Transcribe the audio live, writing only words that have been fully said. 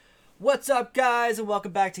What's up, guys, and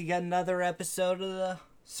welcome back to yet another episode of the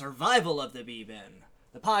Survival of the B-Bin,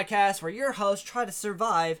 the podcast where your hosts try to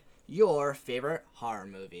survive your favorite horror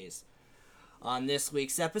movies. On this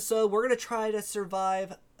week's episode, we're going to try to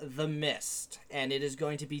survive The Mist, and it is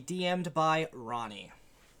going to be DM'd by Ronnie.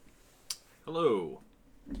 Hello.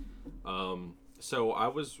 So I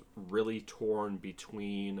was really torn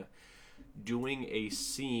between doing a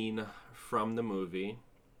scene from the movie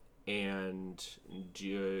and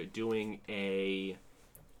doing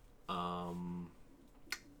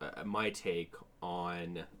my take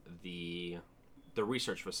on the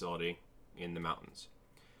research facility in the mountains.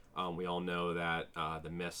 We all know that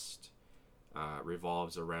the Mist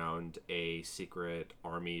revolves around a secret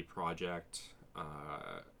army project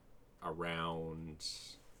around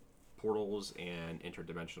portals and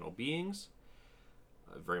interdimensional beings,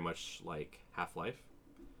 very much like Half-Life.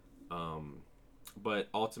 But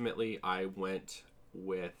ultimately, I went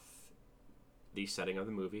with the setting of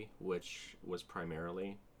the movie, which was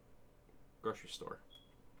primarily grocery store.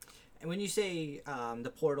 And when you say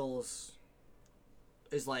the portals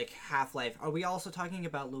is like Half-Life, are we also talking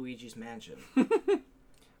about Luigi's Mansion?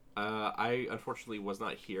 I unfortunately was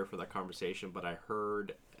not here for that conversation, but I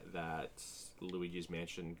heard that Luigi's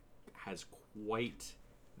Mansion has quite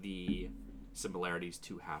the similarities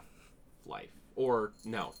to Half-Life. Or,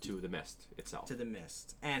 no, to The Mist itself. To The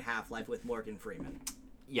Mist. And Half-Life with Morgan Freeman.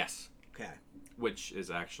 Yes. Okay. Which is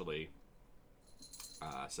actually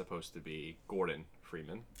supposed to be Gordon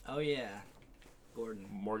Freeman. Oh, yeah. Gordon.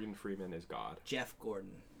 Morgan Freeman is God. Jeff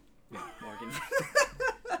Gordon. Morgan.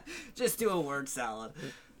 Just do a word salad.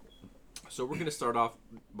 So we're going to start off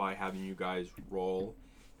by having you guys roll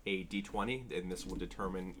a d20, and this will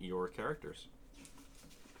determine your characters.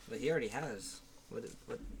 But he already has. What?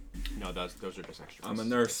 No, those are just extra pieces. I'm a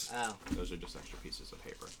nurse. Oh. Those are just extra pieces of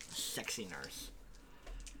paper. Sexy nurse.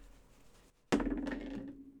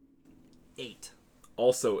 8.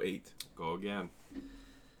 Also 8. Go again.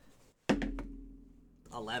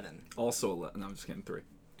 11. Also 11. No, I'm just kidding. 3.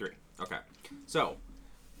 3. Okay. So,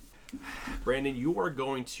 Brandon, you are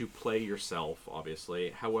going to play yourself, obviously.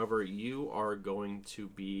 However, you are going to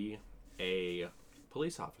be a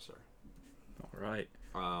police officer. All right.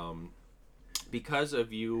 Because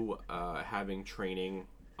of you having training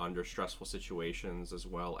under stressful situations, as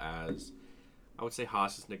well as, I would say,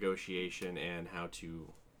 hostage negotiation and how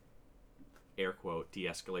to, air quote,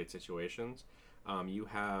 de-escalate situations, you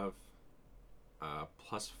have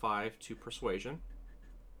 +5 to persuasion.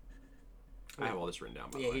 I have all this written down,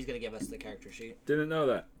 by the way. Yeah, he's going to give us the character sheet. Didn't know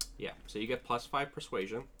that. Yeah, so you get +5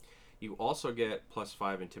 persuasion. You also get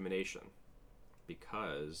 +5 intimidation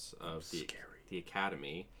because of the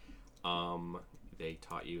academy. They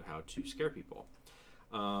taught you how to scare people.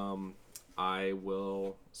 I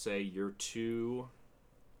will say your 2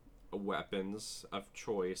 weapons of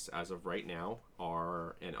choice as of right now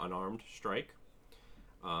are an unarmed strike,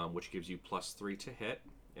 which gives you +3 to hit,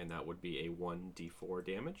 and that would be a 1d4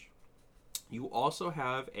 damage. You also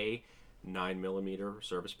have a 9mm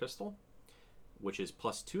service pistol, which is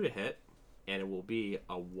 +2 to hit, and it will be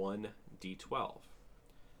a 1d12.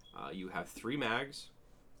 You have 3 mags,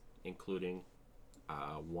 including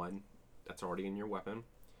 1 that's already in your weapon.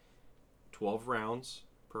 12 rounds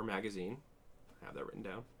per magazine. I have that written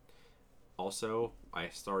down. Also, I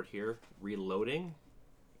start here, reloading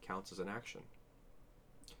counts as an action.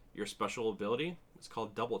 Your special ability is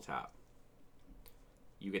called Double Tap.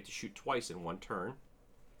 You get to shoot twice in one turn.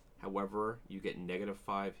 However, you get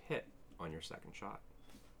 -5 hit on your second shot.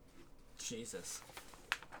 Jesus.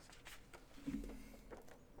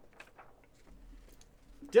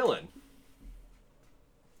 Dylan,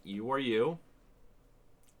 you are you,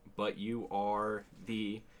 but you are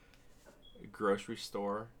the grocery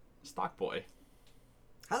store stock boy.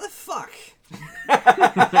 How the fuck?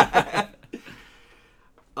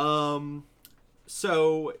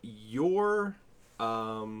 So your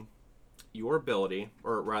ability,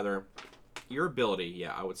 or rather, your ability,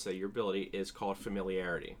 yeah, I would say your ability is called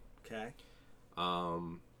familiarity. Okay.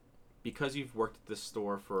 Because you've worked at this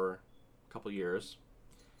store for a couple years,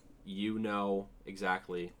 you know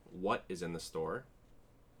exactly what is in the store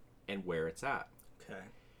and where it's at. Okay.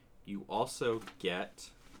 You also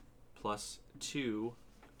get +2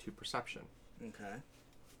 to perception. Okay.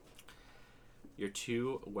 Your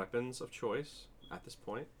 2 weapons of choice at this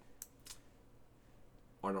point: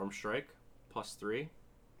 unarmed strike, +3,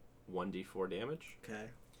 1d4 damage.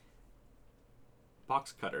 Okay.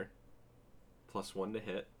 Box cutter, +1 to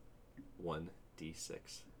hit,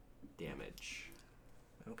 1d6 damage.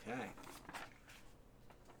 Okay.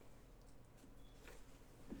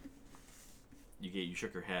 You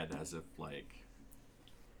shook your head as if like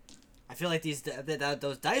I feel like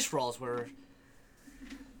those dice rolls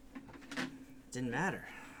didn't matter.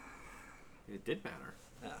 It did matter.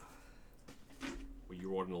 Oh. Well, you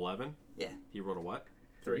rolled an 11. Yeah. He rolled a what?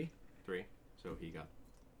 3. 3. So he got.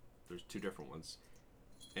 There's 2 different ones.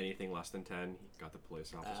 Anything less than 10, he got the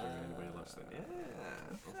police officer. Anybody less than. Yeah.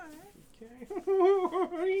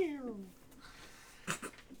 Okay.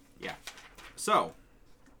 Yeah. So,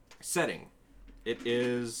 setting. It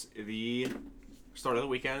is the start of the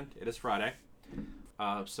weekend. It is Friday.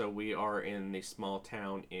 So we are in the small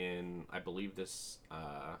town in, I believe this.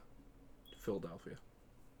 Philadelphia.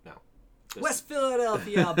 No. West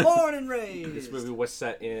Philadelphia, born and raised. This movie was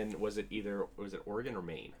set in. Was it Oregon or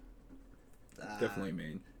Maine? Definitely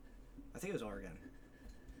Maine. I think it was Oregon.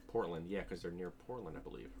 Portland, yeah, because they're near Portland, I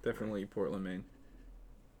believe. Definitely Portland, Maine.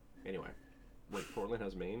 Anyway, wait, Portland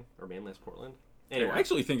has Maine, or Maine has Portland. Anyway, Anyway, I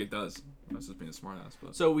actually think it does. I was just being a smartass,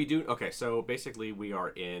 but so we do. Okay, so basically, we are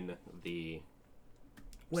in the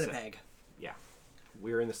Winnipeg. yeah,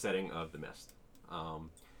 we're in the setting of The Mist.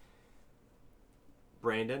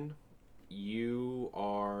 Brandon, you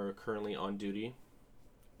are currently on duty,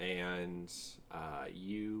 and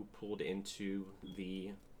you pulled into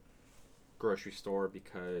the grocery store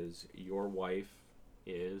because your wife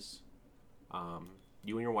is,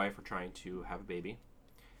 you and your wife are trying to have a baby,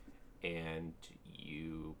 and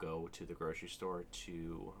you go to the grocery store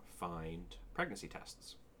to find pregnancy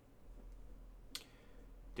tests.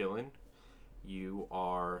 Dylan, you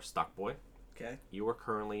are stock boy. Okay. You are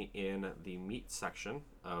currently in the meat section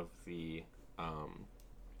of the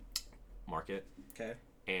market, Okay.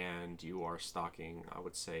 and you are stocking, I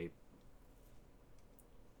would say,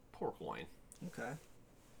 pork loin. Okay.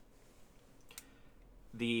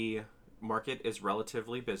 The market is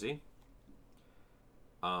relatively busy.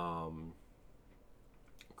 A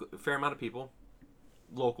fair amount of people,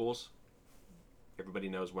 locals. Everybody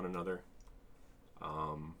knows one another.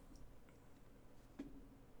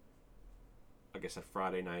 Like I said,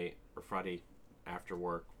 Friday night or Friday after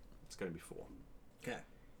work, it's going to be full. Okay.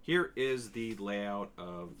 Here is the layout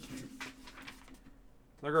of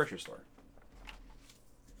the grocery store.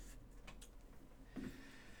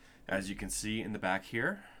 As you can see in the back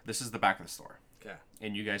here, this is the back of the store. Okay.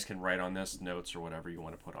 And you guys can write on this notes or whatever you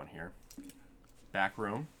want to put on here. Back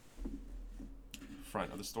room,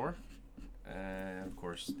 front of the store, and of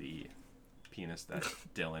course the penis that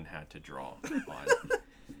Dylan had to draw on.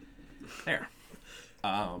 There.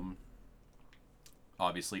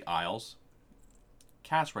 Obviously aisles,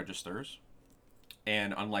 cash registers,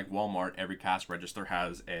 and unlike Walmart, every cash register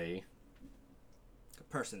has a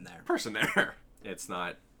Person there. person there. It's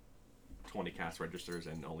not 20 cash registers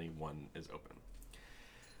and only one is open.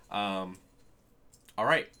 All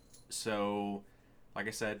right. So, like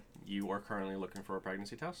I said, you are currently looking for a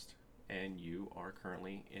pregnancy test, and you are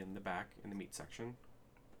currently in the back in the meat section.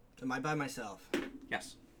 Am I by myself?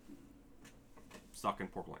 Yes. Stocking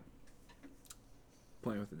pork loin.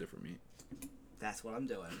 playing with a different meat. That's what I'm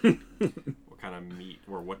doing. What kind of meat,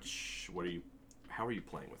 or what are you? How are you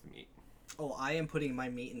playing with meat? Oh, I am putting my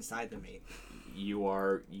meat inside the meat. You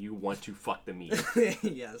want to fuck the meat.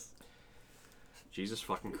 Yes. Jesus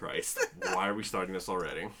fucking Christ. Why are we starting this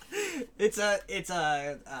already? It's a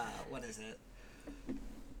what is it?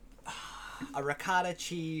 A ricotta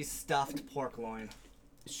cheese stuffed pork loin.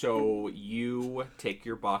 So you take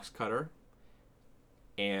your box cutter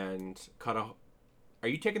and cut a... Are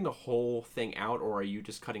you taking the whole thing out, or are you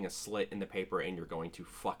just cutting a slit in the paper and you're going to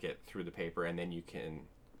fuck it through the paper and then you can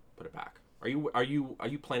put it back? Are you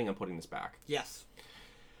planning on putting this back? Yes.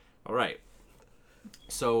 All right.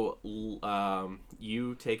 So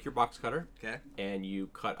you take your box cutter, Okay. and you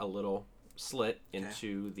cut a little slit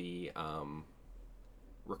into the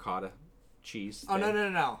ricotta cheese. Oh,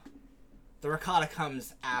 thing. no. The ricotta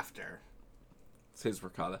comes after. It's his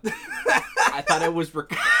ricotta. I thought it was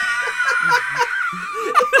ricotta.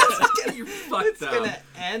 You fucked It's up. gonna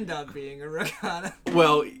end up being a ricotta.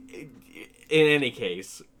 Well, in any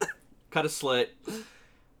case, cut a slit.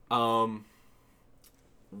 What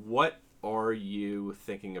are you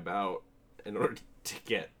thinking about in order to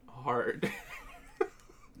get hard?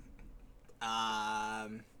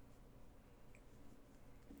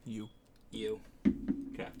 You.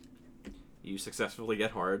 Okay. You successfully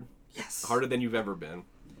get hard. Yes. Harder than you've ever been.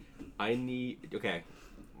 Okay.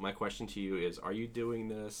 My question to you is, are you doing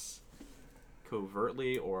this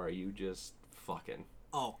covertly, or are you just fucking?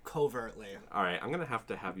 Oh, covertly. All right, I'm going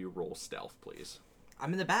to have you roll stealth, please.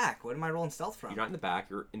 I'm in the back. What am I rolling stealth from? You're not in the back.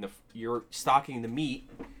 You're stocking the meat.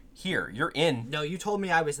 Here, you're in No, you told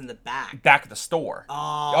me I was in the back. back of the store.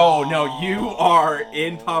 Oh. Oh no, you are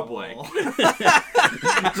in public.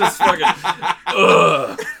 Just fucking.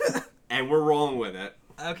 Ugh.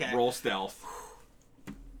 Okay. Roll stealth.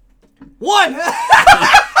 1!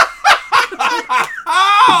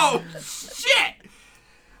 Oh shit!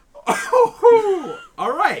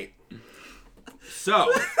 All right.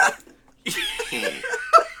 So.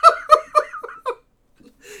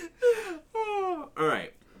 All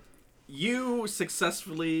right. You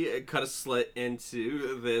successfully cut a slit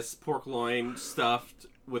into this pork loin stuffed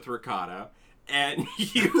with ricotta, and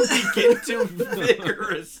you begin to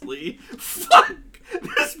vigorously fuck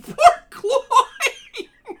this pork loin.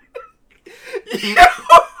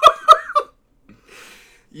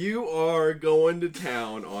 You are going to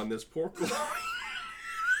town on this pork loin.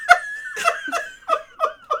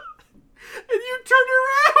 And you turn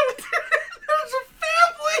around. There's a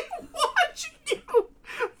family watching you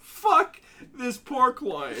fuck this pork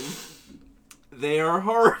loin. They are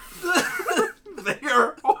horrified. They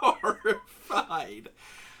are horrified.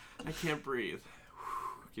 I can't breathe.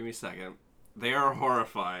 Give me a second. They are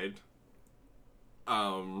horrified.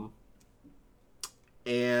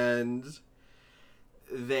 And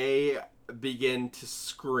they begin to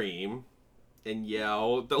scream and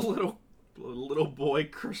yell. The little boy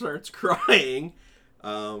starts crying.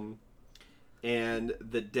 And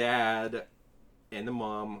the dad and the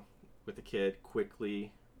mom with the kid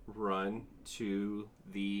quickly run to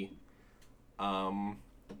the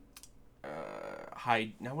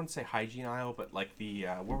I wouldn't say hygiene aisle, but like the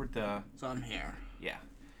where would the So I'm here. yeah.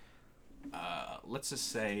 Let's just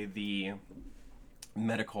say the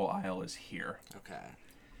medical aisle is here. Okay.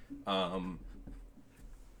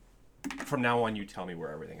 From now on, you tell me where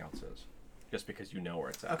everything else is, just because you know where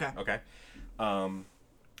it's at. Okay. Okay.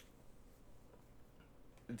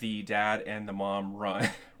 The dad and the mom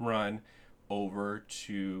run over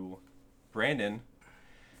to Brandon,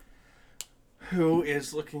 who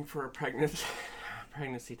is looking for a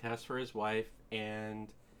pregnancy test for his wife, and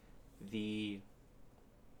the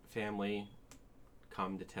family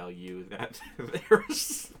come to tell you that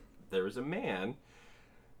there was a man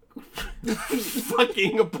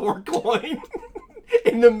fucking a pork loin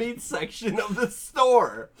in the meat section of the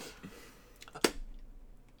store.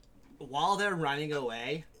 While they're running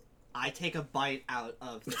away, I take a bite out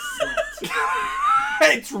of the slit.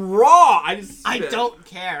 It's raw. I don't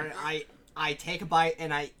care. I take a bite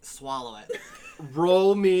and I swallow it.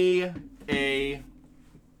 Roll me a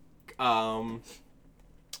oh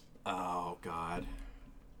god.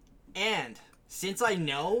 And since I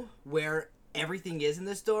know where everything is in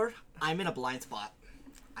this store, I'm in a blind spot.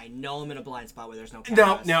 I know I'm in a blind spot where there's no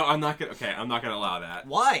cameras. No, I'm not gonna. Okay, I'm not gonna allow that.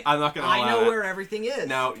 Why? I'm not gonna allow I know that. where everything is.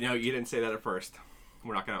 No, you didn't say that at first.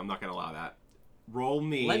 I'm not gonna allow that. Roll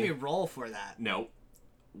me. Let me roll for that. No.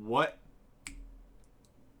 What?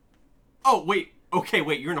 Oh wait. Okay,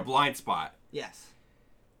 wait. You're in a blind spot. Yes.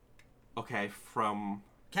 Okay, from.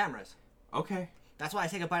 Cameras. Okay. That's why I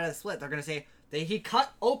take a bite of the split. They're gonna say he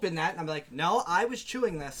cut open that, and I'm like, no, I was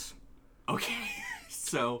chewing this. Okay.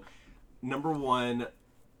 So, number one,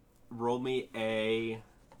 roll me a,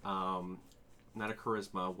 not a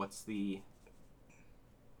charisma. What's the,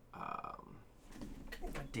 God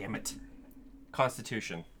damn it,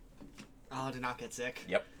 Constitution. Oh, did not get sick.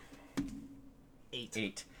 Yep.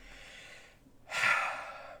 8.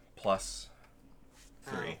 Plus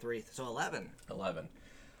 3. 3. So 11. 11.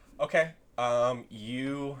 Okay.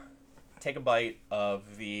 You take a bite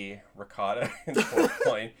of the ricotta and pork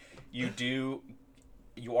loin. You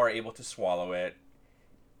are able to swallow it.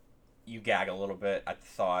 You gag a little bit at the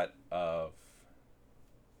thought of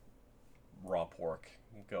raw pork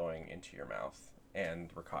going into your mouth and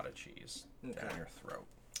ricotta cheese down your throat.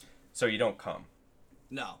 So you don't come.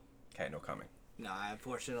 No. Okay, no coming. No,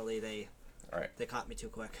 unfortunately, they caught me too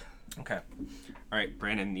quick. Okay. All right,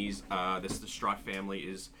 Brandon, this distraught family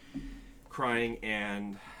is crying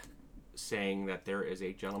and saying that there is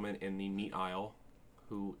a gentleman in the meat aisle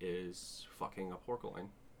who is fucking a pork loin.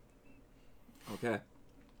 Okay.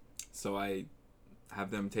 So I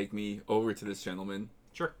have them take me over to this gentleman.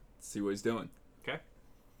 Sure. See what he's doing. Okay.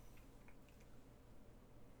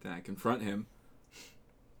 Then I confront him.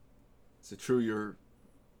 Is it true you're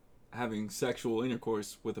having sexual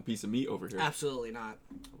intercourse with a piece of meat over here? Absolutely not.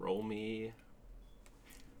 Roll me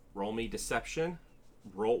deception.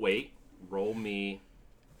 Roll me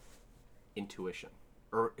intuition.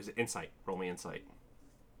 Or is it insight? Roll me insight.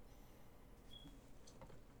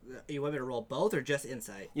 You want me to roll both or just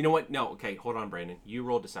insight? You know what? No, okay, hold on, Brandon. You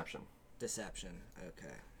roll deception. Deception.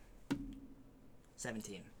 Okay.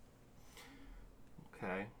 17.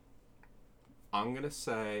 Okay. I'm going to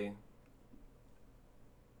say,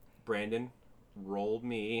 Brandon, roll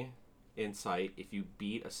me insight. If you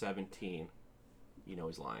beat a 17, you know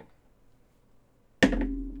he's lying.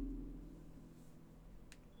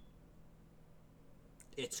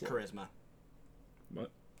 It's charisma. What?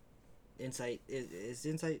 Insight is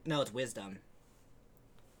insight. No, it's wisdom.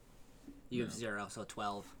 You have 0, so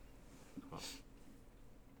 12.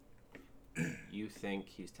 You think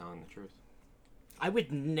he's telling the truth? I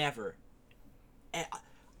would never.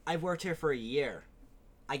 I've worked here for a year.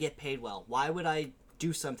 I get paid well. Why would I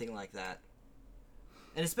do something like that?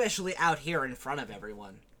 And especially out here in front of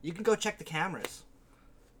everyone. You can go check the cameras.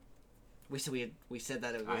 We said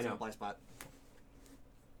that it was a blind spot.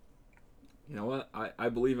 You know what? I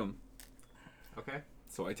believe him. Okay.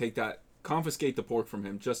 So I take that, confiscate the pork from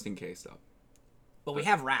him just in case, though. But we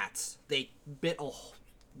have rats. They bit a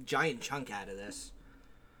giant chunk out of this.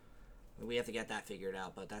 We have to get that figured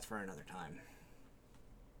out, but that's for another time.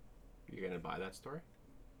 You're gonna buy that story?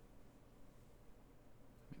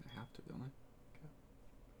 I mean, I have to, don't I?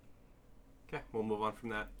 Okay, we'll move on from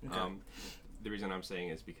that. Okay. The reason I'm saying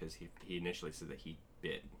is because he initially said that he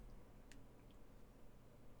bit.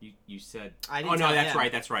 You said... I didn't oh, no, tell that's him.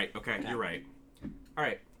 right, that's right. Okay, you're right. All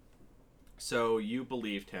right. So you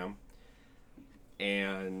believed him,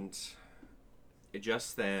 and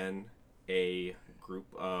just then a group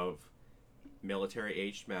of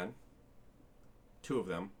military-aged men, 2 of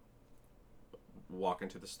them, walk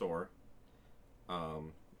into the store,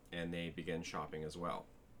 and they begin shopping as well.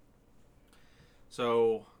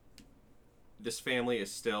 So this family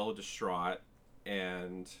is still distraught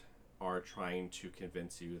and are trying to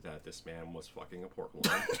convince you that this man was fucking a pork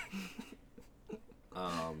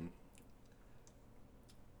loin.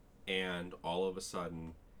 And all of a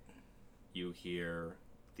sudden, you hear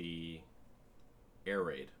the air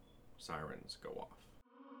raid sirens go off.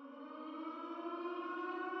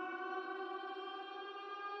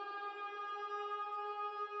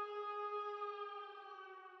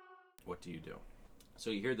 What do you do? So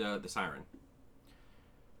you hear the siren.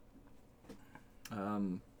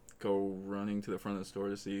 Go running to the front of the store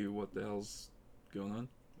to see what the hell's going on.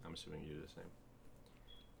 I'm assuming you do the same.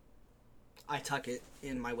 I tuck it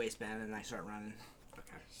in my waistband and I start running.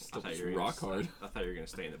 Okay. Still rock hard. I thought you were gonna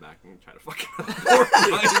stay in the back and try to fucking.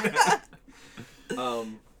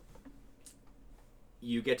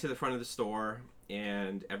 You get to the front of the store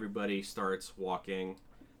and everybody starts walking.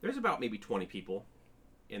 There's about maybe 20 people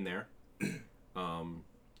in there,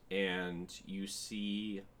 and you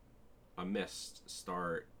see a mist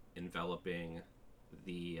start enveloping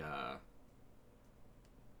the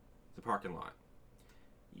parking lot.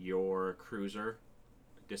 Your cruiser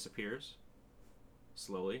disappears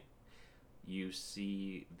slowly. You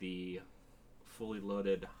see the fully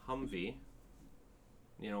loaded Humvee.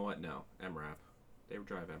 You know what? No, MRAP. They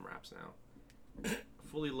drive MRAPs now.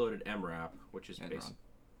 Fully loaded MRAP, which is basic.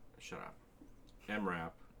 Shut up.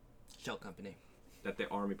 MRAP. Shell company. That the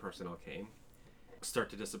army personnel came. Start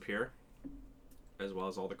to disappear, as well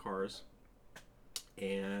as all the cars.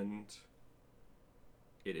 And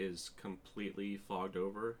it is completely fogged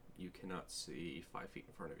over. You cannot see 5 feet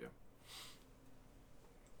in front of you.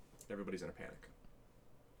 Everybody's in a panic.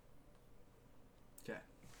 Okay.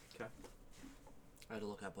 Okay. I had to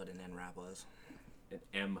look up what an NRAP was. An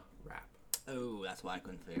MRAP. Oh, that's why I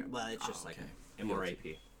couldn't figure it. Well, it's just like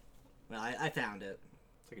MRAP. Well, I found it.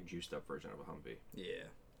 It's like a juiced up version of a Humvee. Yeah.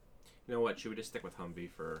 You know what? Should we just stick with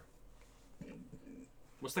Humvee for...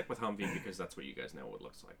 We'll stick with Humvee because that's what you guys know what it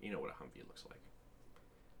looks like. You know what a Humvee looks like.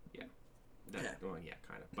 Yeah. Okay. Well, yeah,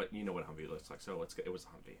 kind of. But you know what a Humvee looks like, so it was a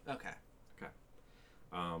Humvee. Okay. Okay.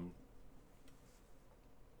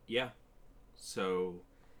 Yeah. So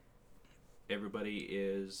everybody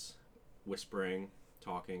is whispering,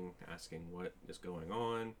 talking, asking what is going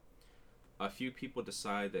on. A few people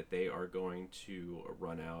decide that they are going to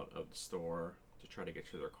run out of the store to try to get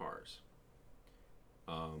to their cars.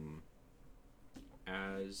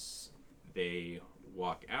 As they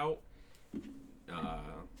walk out,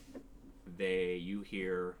 you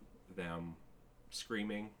hear them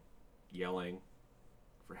screaming, yelling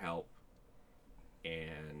for help,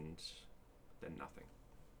 and then nothing.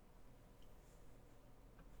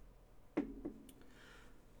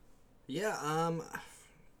 Yeah,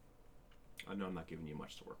 I know I'm not giving you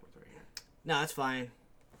much to work with right here. no, that's fine.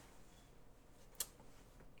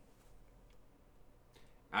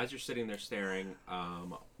 As you're sitting there staring,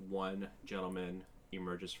 one gentleman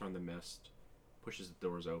emerges from the mist, pushes the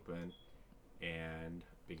doors open, and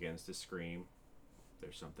begins to scream.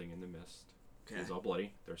 There's something in the mist. Okay. He's all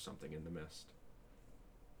bloody. There's something in the mist.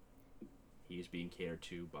 He's being catered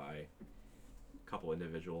to by a couple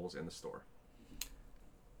individuals in the store.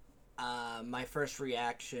 My first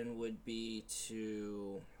reaction would be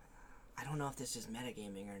to... I don't know if this is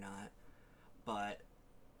metagaming or not, but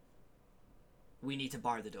we need to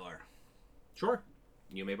bar the door. Sure.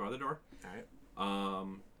 You may bar the door. Alright. What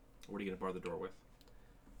are you gonna bar the door with?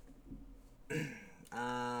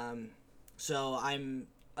 So I'm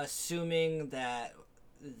assuming that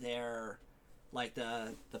they're like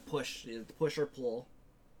the push or pull.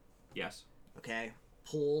 Yes. Okay,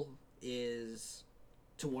 pull is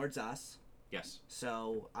towards us. Yes.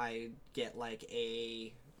 So I get like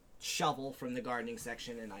a shovel from the gardening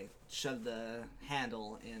section and I shove the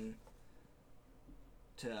handle in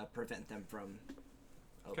to prevent them from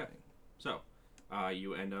opening. Okay. So,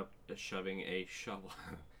 you end up shoving a shovel,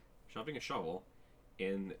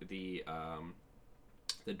 in the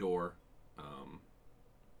door.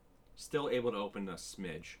 Still able to open a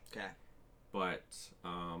smidge, Okay. but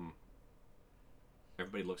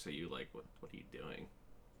everybody looks at you like, what are you doing?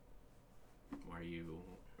 Are you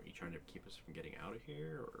trying to keep us from getting out of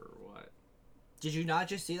here, or what? Did you not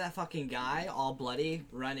just see that fucking guy all bloody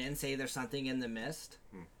run in, say there's something in the mist?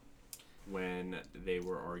 When they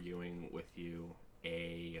were arguing with you,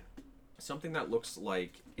 something that looks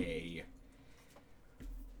like a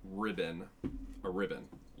ribbon,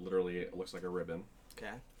 literally it looks like a ribbon,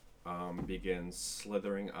 Okay. begins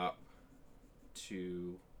slithering up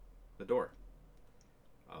to the door.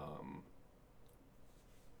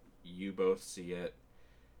 You both see it.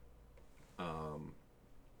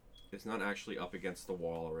 It's not actually up against the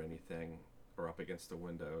wall or anything, or up against the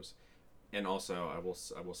windows. And also, I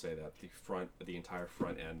will say that the entire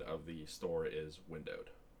front end of the store is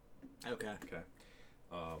windowed. Okay. Okay.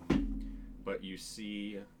 But you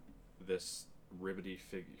see this ribbity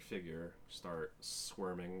figure start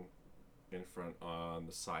squirming in front on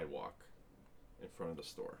the sidewalk in front of the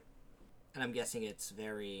store. And I'm guessing it's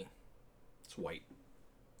very... It's white.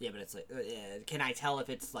 Yeah, but it's like... can I tell if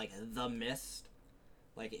it's like the mist?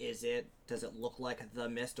 Like, does it look like the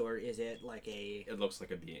mist, or is it like a... It looks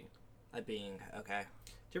like a being. A being, okay.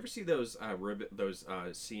 Do you ever see those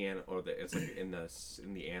sea animal, or it's like in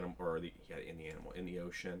the animal, or in the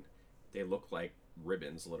ocean? They look like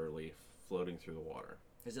ribbons, literally floating through the water.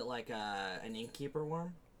 Is it like an innkeeper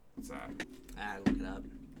worm? What's that? Look it up.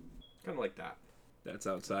 Kind of like that. That's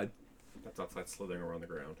outside. That's outside, slithering around the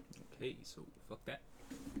ground. Okay, so fuck that.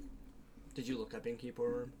 Did you look up innkeeper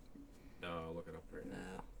worm? No, look it up right now.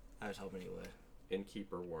 No. I was hoping you would.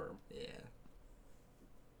 Innkeeper worm. Yeah.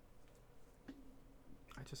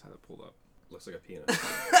 I just had it pulled up. Looks like a penis.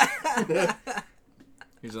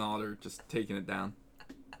 Here's an otter just taking it down.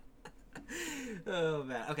 Oh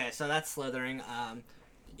man. Okay, so that's slithering.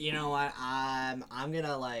 You know what? I'm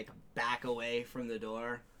gonna like back away from the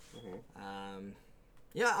door. Mm-hmm.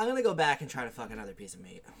 Yeah, I'm gonna go back and try to fuck another piece of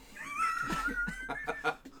meat.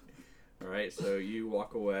 All right, so you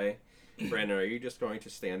walk away. Brandon, are you just going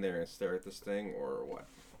to stand there and stare at this thing, or what?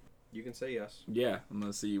 You can say yes. Yeah, I'm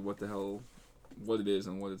gonna see what it is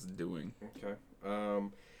and what it's doing. Okay.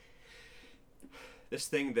 This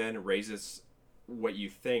thing then raises what you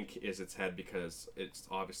think is its head, because it's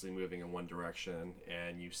obviously moving in one direction,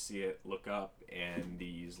 and you see it look up, and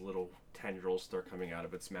these little tendrils start coming out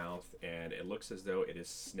of its mouth, and it looks as though it is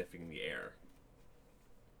sniffing the air.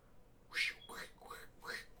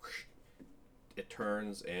 It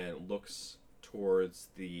turns and looks towards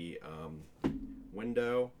the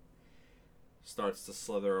window, starts to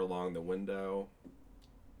slither along the window,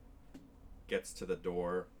 gets to the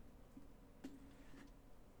door.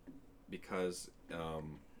 Because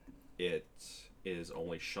it is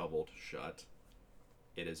only shoveled shut,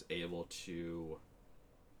 it is able to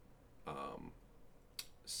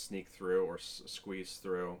sneak through or squeeze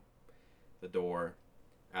through the door.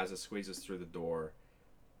 As it squeezes through the door,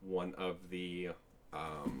 one of the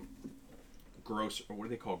what do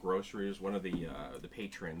they call groceries? One of the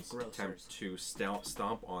patrons attempt to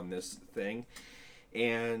stomp on this thing,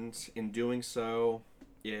 and in doing so,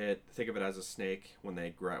 think of it as a snake. When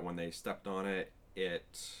they stepped on it,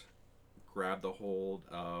 it grabbed the hold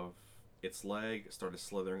of its leg, started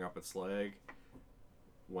slithering up its leg,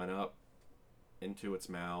 went up into its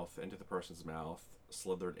mouth, into the person's mouth,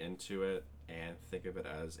 slithered into it, and think of it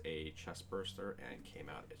as a chest burster, and came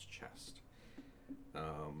out its chest.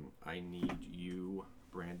 I need you,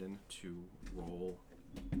 Brandon, to roll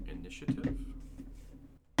initiative.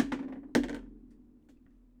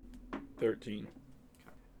 13.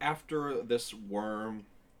 After this worm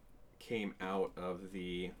came out of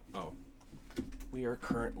the... Oh. We're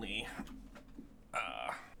currently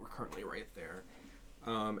right there.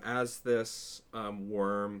 As this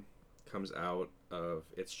worm comes out of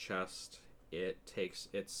its chest, it takes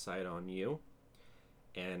its sight on you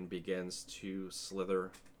and begins to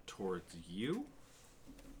slither towards you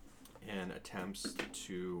and attempts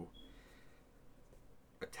to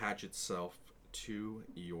attach itself to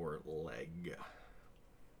your leg.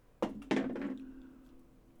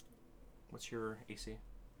 What's your AC?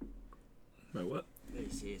 My what?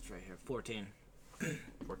 AC, it's right here. 14.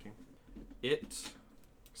 14. It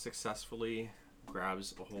successfully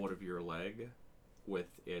grabs a hold of your leg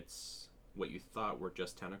with its what you thought were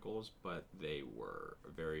just tentacles, but they were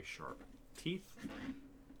very sharp teeth,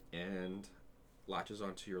 and latches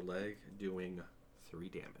onto your leg, doing 3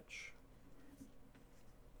 damage.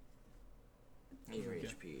 Your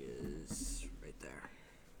HP is right there.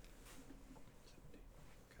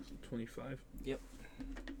 25. Yep.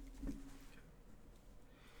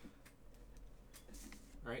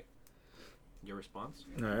 Alright. Your response?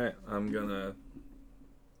 Alright, I'm gonna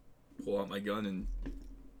pull out my gun and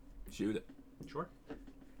shoot it. Sure.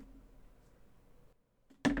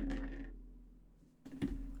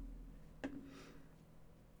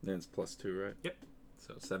 Then it's +2, right? Yep.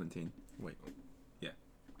 So 17. Wait.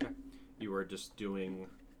 You were just doing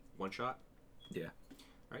 1 shot? Yeah.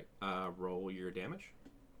 Alright. Roll your damage.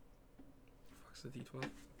 Fuck's the D12? Is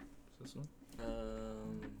this one?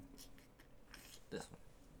 This one.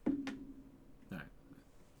 Alright.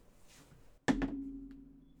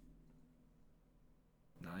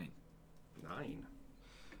 9.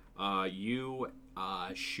 9. You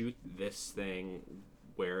shoot this thing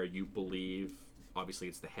where you believe, obviously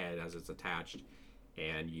it's the head as it's attached,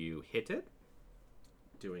 and you hit it,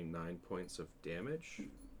 doing 9 points of damage.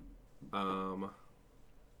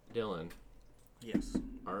 Dylan, Yes.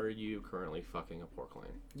 are you currently fucking a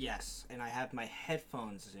porkling? Yes, and I have my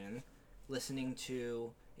headphones in, listening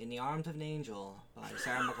to In the Arms of an Angel by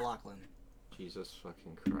Sarah McLachlan. Jesus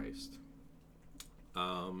fucking Christ.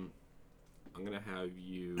 I'm gonna have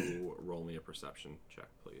you roll me a perception check,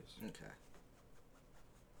 please. Okay.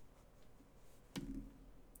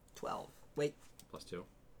 12. Wait. +2.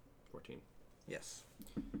 14. Yes.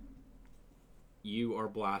 You are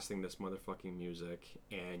blasting this motherfucking music,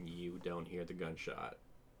 and you don't hear the gunshot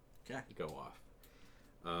Okay. go off.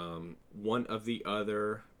 One of the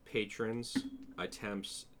other patrons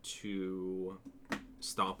attempts to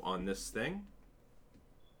stomp on this thing.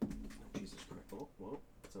 Oh, Jesus Christ. Oh, whoa.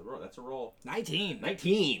 That's a roll. 19.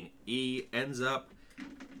 19! He ends up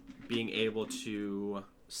being able to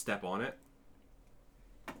step on it,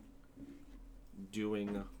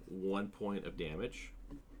 doing 1 point of damage.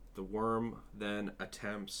 The worm then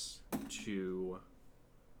attempts to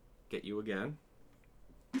get you again.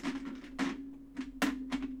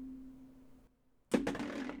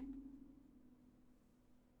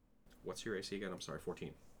 What's your AC again? I'm sorry,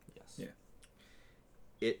 14. Yes. Yeah.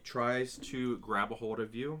 It tries to grab a hold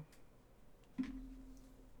of you,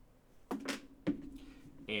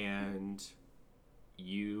 and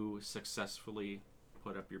you successfully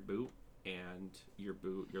put up your boot, and your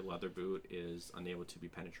leather boot, is unable to be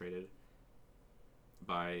penetrated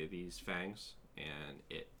by these fangs, and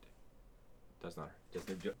it does no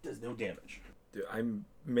damage. Dude, I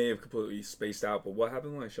may have completely spaced out, but what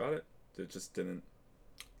happened when I shot it? It just didn't.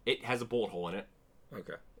 It has a bullet hole in it.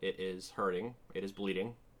 Okay. It is hurting. It is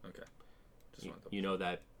bleeding. Okay. Just wanted to... You know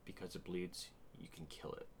that because it bleeds, you can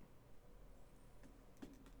kill it.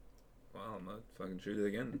 Well, I'm gonna fucking shoot it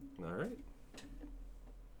again. All right.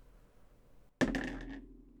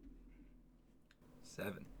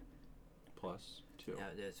 7. +2. Yeah,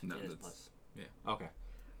 it is. No, it is that's- plus. Okay.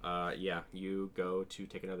 Yeah, you go to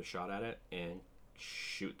take another shot at it and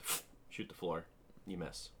shoot the floor. You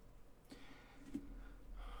miss.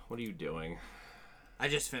 What are you doing? I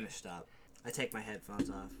just finished up. I take my headphones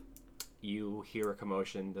off. You hear a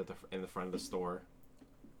commotion in the front of the store,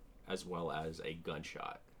 as well as a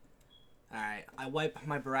gunshot. Alright, I wipe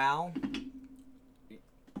my brow.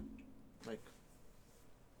 Like,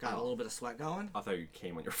 got a little bit of sweat going. I thought you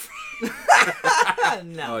came on your I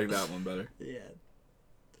No. like that one better. Yeah.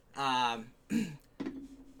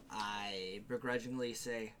 I begrudgingly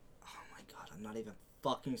say, "Oh my god, I'm not even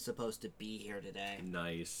fucking supposed to be here today."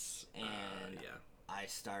 Nice. And yeah. I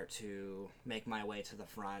start to make my way to the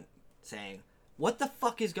front, saying, "What the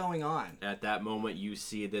fuck is going on?" At that moment, you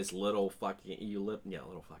see this you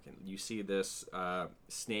see this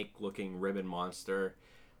snake-looking ribbon monster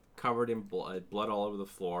covered in blood all over the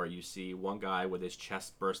floor. You see one guy with his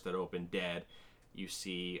chest bursted open, dead. You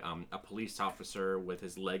see a police officer with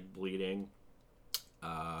his leg bleeding,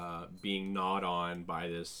 being gnawed on by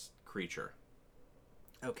this creature.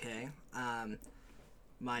 Okay.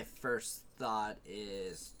 My first thought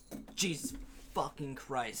is, Jesus fucking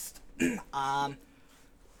Christ.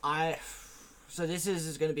 So this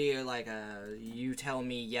is going to be like a you tell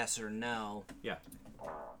me yes or no. Yeah,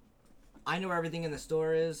 I know where everything in the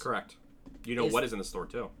store is. correct. You know what is in the store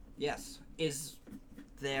too. Yes. Is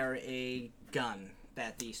there a gun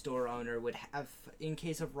that the store owner would have in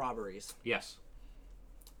case of robberies? Yes.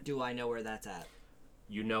 Do I know where that's at?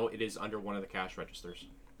 You know it is under one of the cash registers.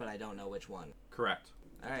 But I don't know which one. Correct.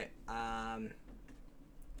 All right.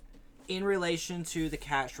 In relation to the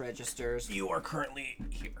cash registers, You are currently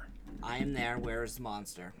here. I am there. Where is the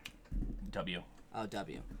monster? W. Oh,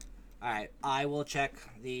 W. All right. I will check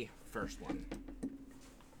the first one.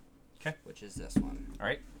 Okay. Which is this one. All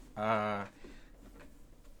right.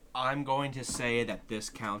 I'm going to say that this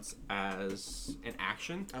counts as an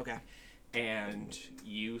action, Okay. and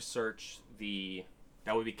you search the.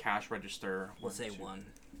 That would be cash register. We'll say 2. 1.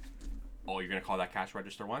 Oh, you're gonna call that cash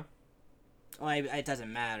register 1? Well, it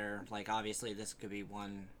doesn't matter. Like, obviously, this could be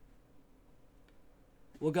 1.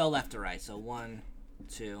 We'll go left to right. So 1,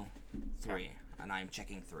 2, 3. And I'm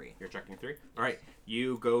checking 3. You're checking 3. All right.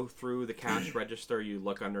 You go through the cash register. You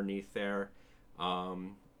look underneath there.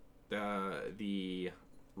 The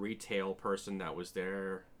retail person that was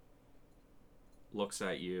there looks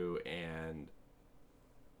at you and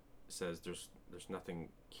says, "There's nothing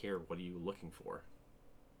here. What are you looking for?"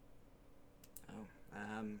 Oh.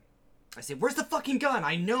 I say, where's the fucking gun?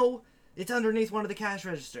 I know it's underneath one of the cash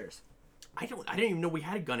registers. I didn't even know we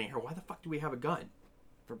had a gun in here. Why the fuck do we have a gun?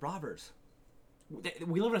 For robbers.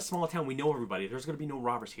 We live in a small town. We know everybody. There's gonna be no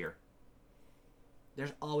robbers here.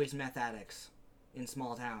 There's always meth addicts in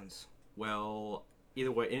small towns. Well,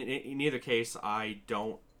 either way, in either case, I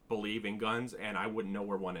don't believe in guns, and I wouldn't know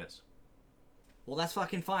where one is. Well, that's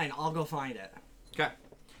fucking fine. I'll go find it. Okay.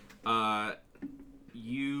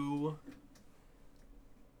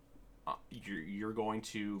 You're going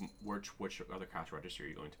to which other cash register are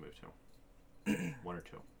you going to move to? 1 or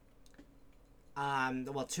 2?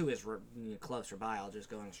 Well, 2 is closer by. I'll just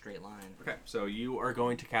go in a straight line. Okay, so you are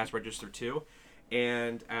going to cash register 2,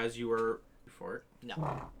 and as you are before it. No.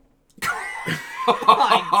 Oh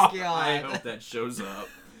my God. I hope that shows up.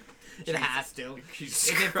 It has to. Jesus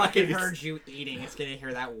If it fucking Christ. heard you eating, it's gonna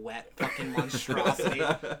hear that wet fucking monstrosity.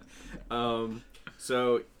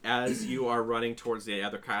 So as you are running towards the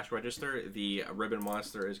other cash register, the ribbon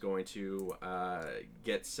monster is going to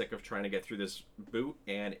get sick of trying to get through this boot,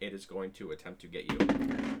 and it is going to attempt to get you.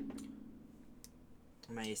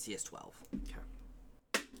 My AC is 12. Okay.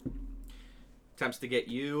 Attempts to get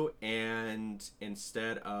you, and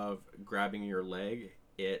instead of grabbing your leg,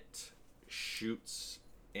 it shoots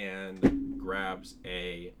and grabs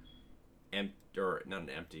a not an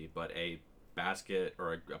empty, but a basket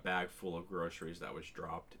or a bag full of groceries that was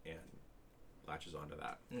dropped and latches onto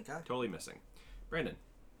that. Okay. Totally missing. Brandon,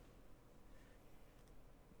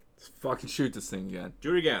 Let's fucking shoot this thing again.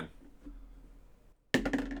 do it again.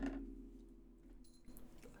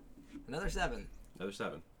 Another 7. Another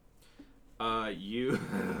 7. You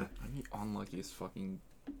I'm the unluckiest fucking.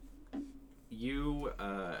 you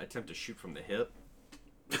attempt to shoot from the hip,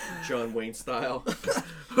 John Wayne style.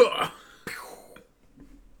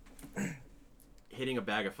 Hitting a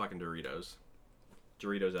bag of fucking Doritos.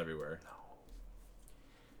 Doritos everywhere.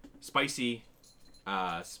 Spicy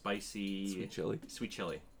Sweet chili. sweet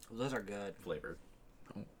chili Those are good. flavored.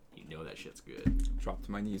 Oh. You know that shit's good. Drop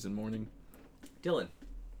to my knees in mourning. Dylan,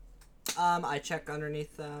 I check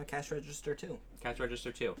underneath cash register 2. cash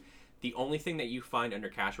register 2. The only thing that you find under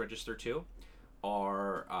cash register 2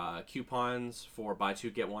 are coupons for buy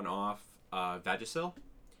 2 get 1 off Vagisil,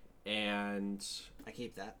 and I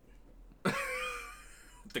keep that.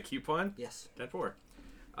 the coupon Yes. 10-4,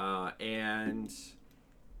 and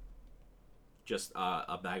just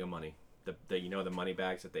a bag of money. The you know the money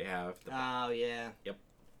bags that they have. Oh, yeah.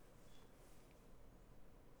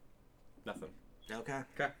 Nothing. Okay.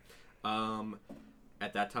 Okay.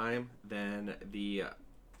 At that time, then the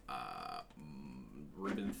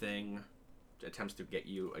ribbon thing attempts to get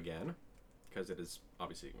you again, because it is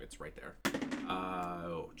obviously it's right there.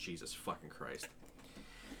 Oh Jesus fucking Christ!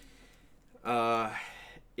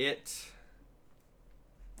 It.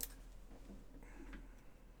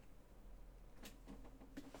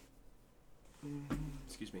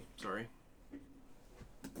 Excuse me. Sorry.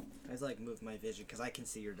 I just move my vision because I can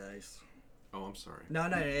see your dice. Oh, I'm sorry. No,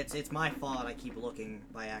 it's my fault. I keep looking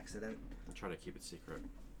by accident. I'll try to keep it secret.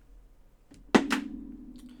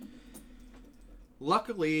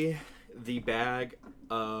 Luckily, the bag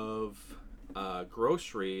of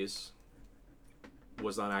groceries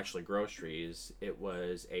was not actually groceries. It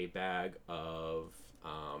was a bag of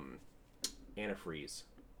antifreeze.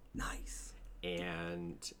 Nice.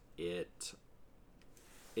 And it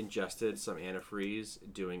ingested some antifreeze,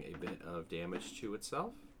 doing a bit of damage to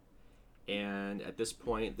itself. And at this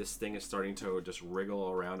point, this thing is starting to just wriggle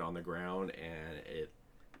around on the ground, and it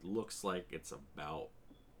looks like it's about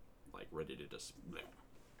ready to just.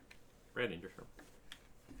 Brandon, your turn.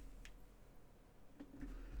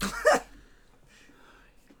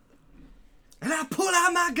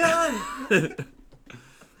 my gun!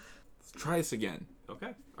 Let's try this again.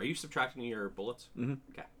 Okay. Are you subtracting your bullets? Mm-hmm.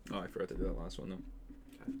 Okay. Oh, I forgot to do that last one, though.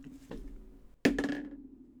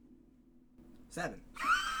 7.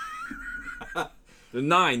 The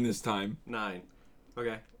 9 this time. 9.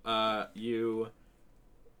 Okay.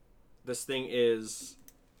 This thing is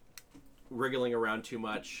wriggling around too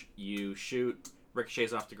much. You shoot,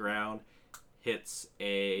 ricochets off the ground, hits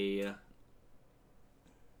a...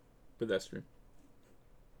 Pedestrian.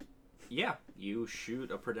 Yeah, you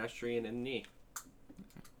shoot a pedestrian in the knee.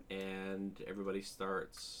 And everybody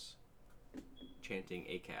starts chanting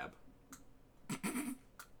ACAB.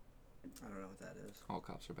 I don't know what that is. All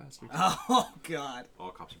cops are bastards. Oh, God.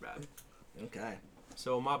 All cops are bad. Okay.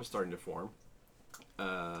 So a mob is starting to form.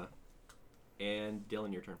 And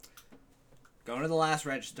Dylan, your turn. Going to the last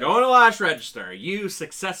register. Going to last register. You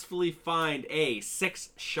successfully find a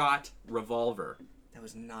 6-shot revolver. That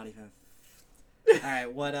was not even...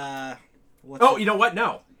 Alright, what, what's Oh, you know what?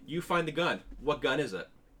 No. You find the gun. What gun is it?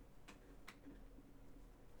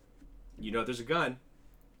 You know there's a gun.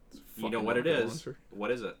 You know what it is. Launcher.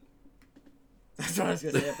 What is it? That's what I was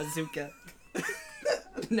going to say, a bazooka.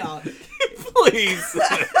 No, Please.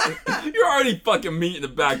 You're already fucking meeting the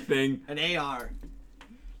back thing. an AR.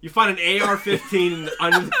 You find an AR-15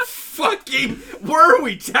 under the fucking... Where are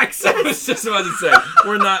we, Texas? I was just about to say,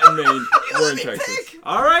 we're not in Maine. We're in Texas.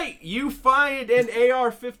 All right, you find an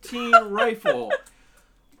AR-15 rifle.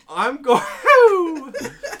 I'm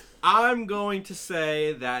going to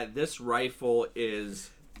say that this rifle is,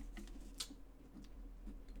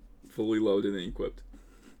 Fully loaded and equipped.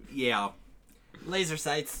 yeah, Laser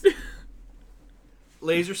sights.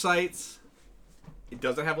 laser sights. It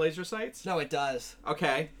doesn't have laser sights? No, it does.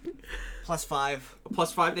 Okay. +5.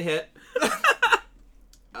 Plus 5 to hit.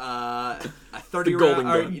 A 30 The golden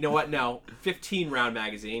round, or, gun. you know what? No, 15 round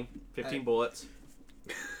magazine, 15 Hey. bullets.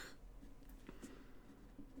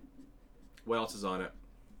 What else is on it?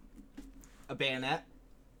 A bayonet.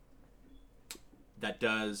 That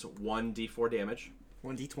does 1d4 damage.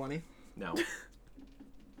 1d20. No.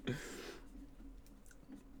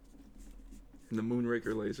 And the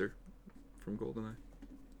Moonraker laser from GoldenEye.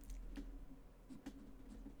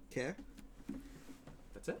 Okay.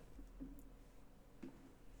 That's it.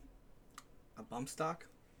 A bump stock.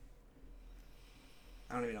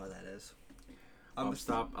 I don't even know what that is. Bump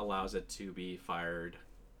stop allows it to be fired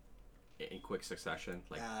in quick succession,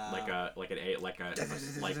 like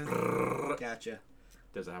Gotcha.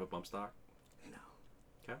 Does it have a bump stock? No.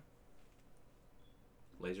 Okay.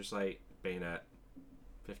 Laser sight, bayonet,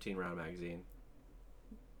 15 round magazine.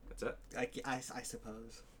 That's it. I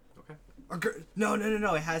suppose. Okay. Or no.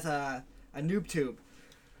 It has a noob tube.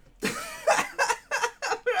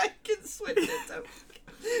 I can switch it to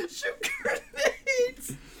shoot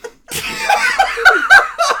grenades.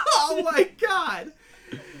 Oh my god!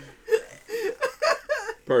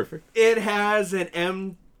 Perfect. It has an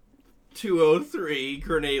M203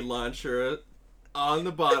 grenade launcher on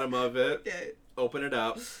the bottom of it. Okay. Open it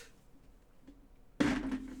up.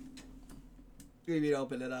 You need to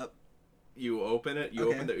open it up. You open it. You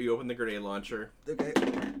Okay. open the grenade launcher. Okay.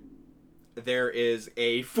 There is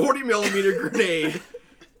a 40 millimeter grenade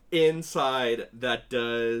inside that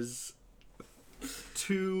does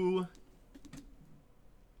 2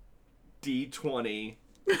 D20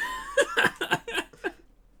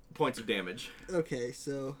 points of damage. Okay,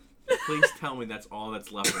 so Please tell me that's all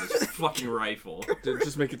that's left in this fucking rifle.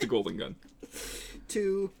 Just make it the golden gun.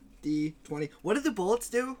 2d20. What did the bullets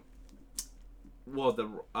do? Well, the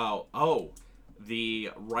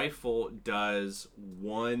rifle does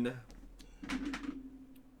 1.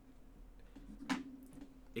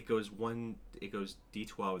 It goes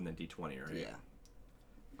D12 and then D20, right? Yeah.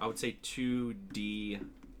 I would say 2D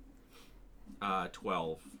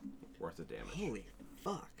 12 worth of damage. Holy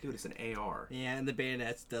fuck. Dude, it's an AR. Yeah, and the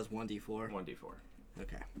bayonet does 1d4. 1d4.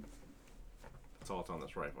 Okay. That's all that's on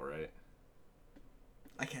this rifle, right?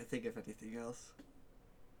 I can't think of anything else.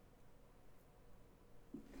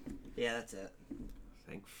 Yeah, that's it.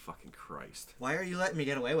 Thank fucking Christ. Why are you letting me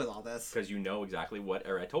get away with all this? Because you know exactly what,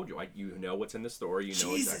 or I told you, you know what's in the store. You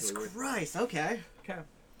know Jesus exactly what. Christ, okay. Okay.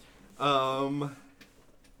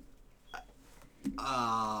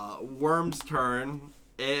 Worm's turn.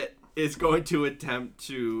 It is going to attempt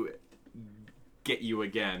to get you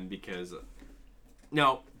again because...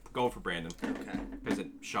 No, go for Brandon. Okay. Because it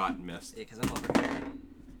shot and missed. Yeah, because I'm over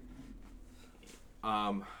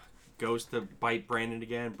here. Goes to bite Brandon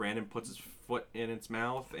again. Brandon puts his foot in its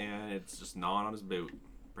mouth and it's just gnawing on his boot.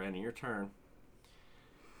 Brandon, your turn.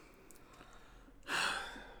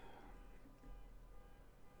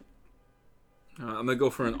 I'm gonna go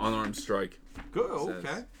for an unarmed strike. Go. Says-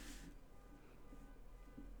 Okay.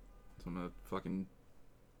 So I'm gonna fucking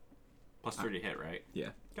Plus 3 to hit, right? yeah.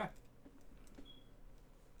 Okay.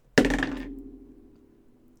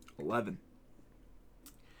 11.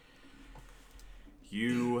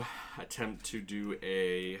 You attempt to do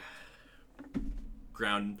a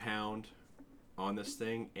ground and pound on this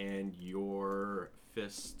thing, and your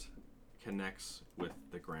fist connects with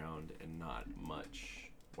the ground and not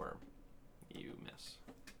much worm. You miss.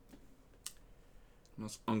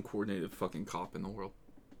 Most uncoordinated fucking cop in the world.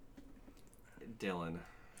 Dylan.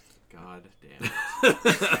 God damn it.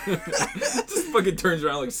 Just fucking turns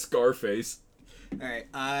around like Scarface. Alright,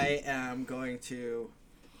 I am going to...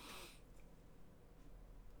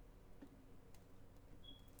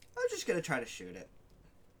 I'm just gonna try to shoot it.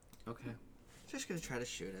 Okay. Just gonna try to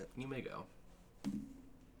shoot it. You may go.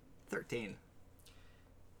 13.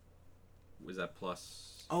 Was that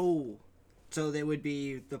plus? Oh, so they would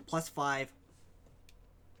be the plus 5,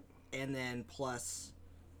 and then plus,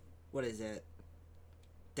 what is it?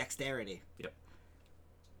 Dexterity. Yep.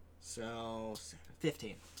 So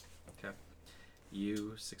 15. Okay.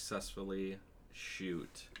 You successfully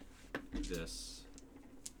shoot this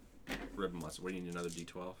ribbon muscle. What do you need, another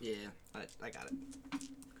D12? Yeah, I got it.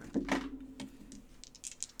 Okay.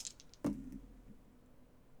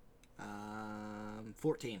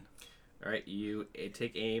 14. All right, you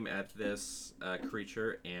take aim at this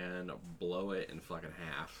creature and blow it in fucking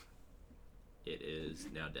half. It is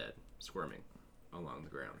now dead, squirming along the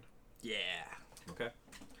ground. Yeah. Okay.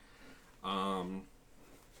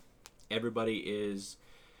 Everybody is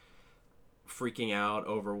freaking out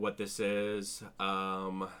over what this is.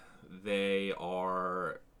 They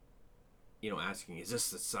are, asking, is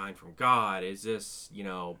this a sign from God? Is this,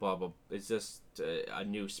 blah, blah, is this a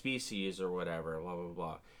new species or whatever, blah, blah,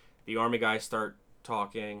 blah. The army guys start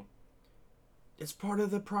talking. It's part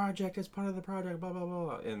of the project, blah, blah,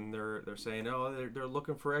 blah. And they're saying, oh, they're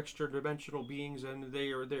looking for extra dimensional beings and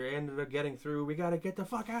they ended up getting through. We gotta get the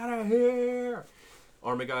fuck out of here.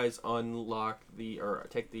 Army guys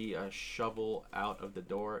take the shovel out of the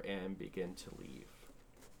door and begin to leave.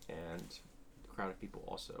 And the crowd of people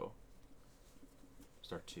also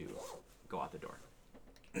start to go out the door.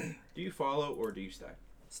 Do you follow or do you stay?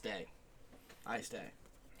 Stay. I stay.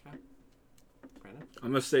 Okay. Brandon? I'm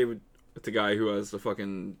gonna stay with the guy who has the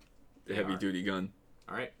fucking heavy AR. duty gun.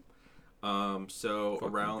 All right. So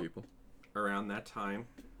Fuck them people. around that time,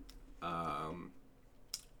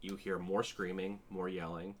 you hear more screaming, more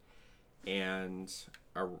yelling, and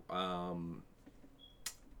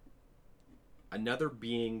another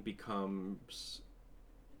being becomes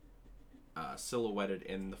silhouetted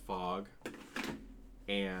in the fog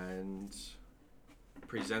and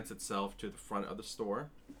presents itself to the front of the store.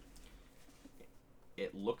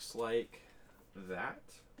 It looks like that.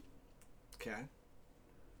 Okay.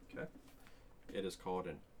 Okay. It is called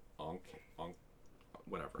an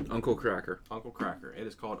whatever. Uncle Cracker. Uncle Cracker. It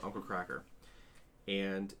is called Uncle Cracker.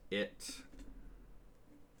 And it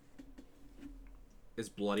is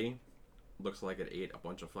bloody. Looks like it ate a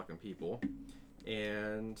bunch of fucking people.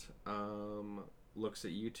 And looks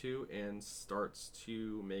at you two and starts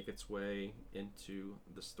to make its way into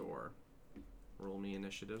the store. Roll me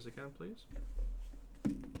initiatives again, please.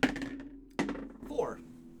 4.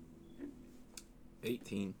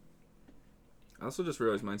 18. I also just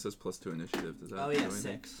realized mine says +2 initiative. Does that Oh do yeah, anything?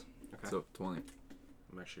 6. Okay. So 20.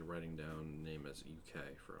 I'm actually writing down name as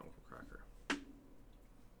UK for Uncle Cracker.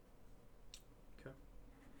 Okay.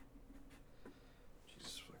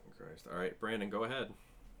 Jesus fucking Christ. Alright, Brandon, go ahead.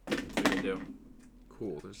 What do you do?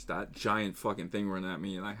 Cool. There's that giant fucking thing running at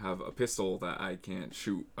me, and I have a pistol that I can't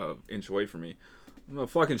shoot an inch away from me. I'm gonna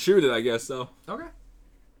fucking shoot it, I guess, though. Okay.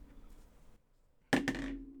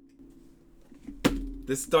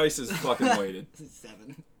 This dice is fucking weighted.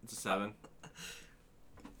 7. It's a 7.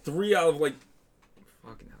 3 out of, like...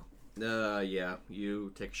 Fucking hell. Yeah.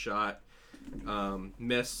 You take a shot.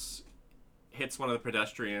 Miss. Hits one of the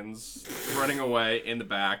pedestrians running away in the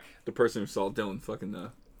back. The person who saw Dylan fucking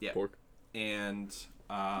Yeah. pork. And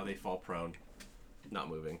they fall prone. Not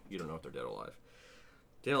moving. You don't know if they're dead or alive.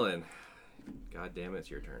 Dylan. God damn it, it's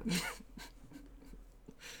your turn.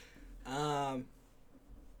 I'm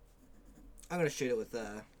gonna shoot it with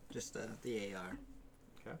just the AR.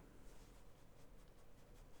 Okay.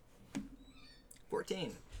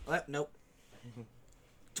 14. Nope.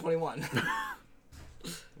 21.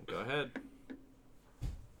 Go ahead.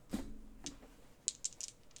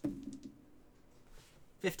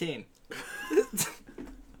 $15.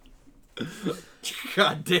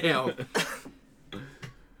 God damn.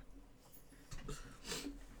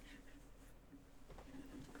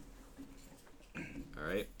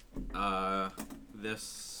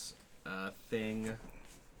 this thing.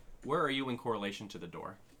 Where are you in correlation to the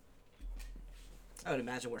door? I would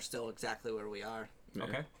imagine we're still exactly where we are. Yeah.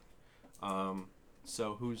 Okay.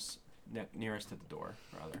 So who's nearest to the door,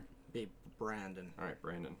 rather? Be Brandon. All right,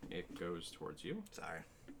 Brandon. It goes towards you. Sorry.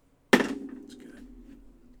 That's good.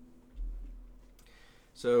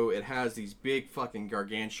 So it has these big fucking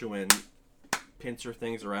gargantuan pincer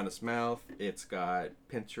things around its mouth. It's got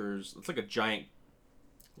pincers. It's like a giant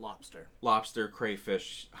Lobster. lobster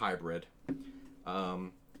crayfish hybrid.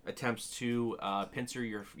 Attempts to pincer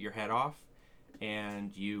your head off,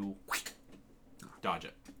 and you dodge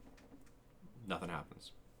it. Nothing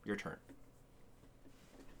happens. Your turn.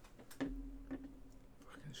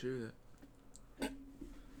 Fucking shoot it.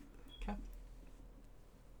 Okay.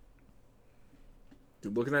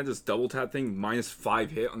 Dude, looking at this double tap thing, -5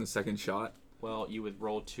 hit on the second shot. Well, you would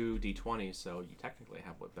roll 2 d20s, so you technically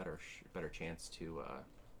have a better chance to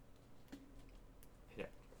hit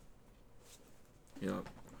it. You know,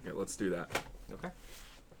 okay, let's do that. Okay.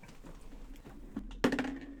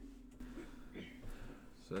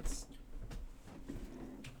 So that's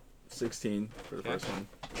 16 for the Okay. first one,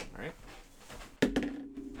 All right.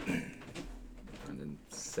 and then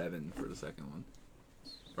 7 for the second one.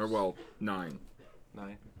 Or well, 9.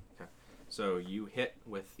 9. Okay. So you hit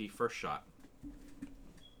with the first shot.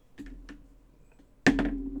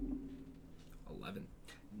 11.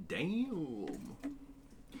 Damn.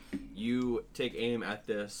 You take aim at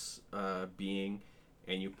this being,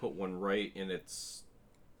 and you put one right in its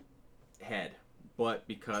head. But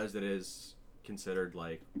because it is considered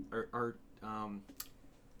like are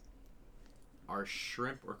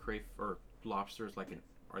shrimp or crayfish or lobsters like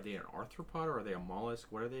are they an arthropod or are they a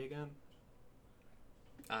mollusk? What are they again?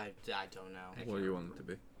 I don't know. What do you want it to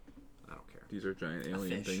be? I don't care. These are giant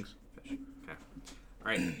alien fish. things. Fish. Okay. All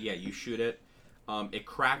right. Yeah, you shoot it. It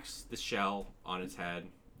cracks the shell on its head.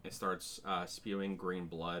 It starts spewing green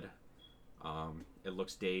blood. It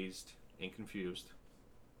looks dazed and confused.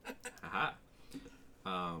 Haha.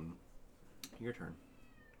 Your turn.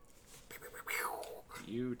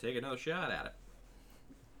 You take another shot at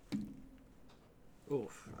it.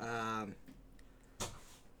 Oof.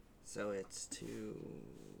 So it's 2,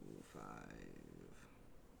 5,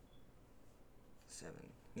 7,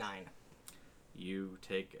 9. You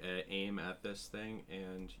take aim at this thing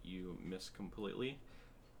and you miss completely.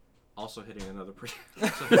 Also hitting another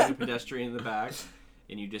pedestrian in the back,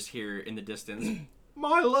 and you just hear in the distance,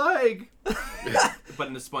 "My leg!" But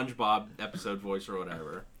in the SpongeBob episode voice or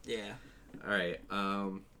whatever. Yeah. All right.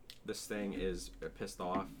 This thing is pissed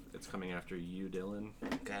off. It's coming after you, Dylan.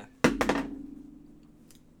 Okay.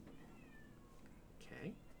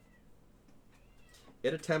 Okay.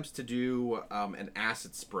 It attempts to do an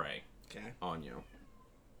acid spray Okay. on you.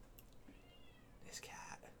 This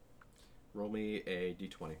cat. Roll me a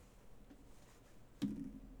d20.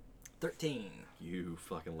 13. You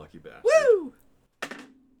fucking lucky bastard. Woo!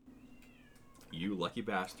 You lucky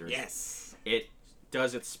bastard. Yes. It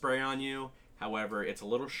does its spray on you. However, it's a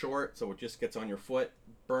little short, so it just gets on your foot,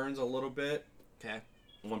 burns a little bit. Okay.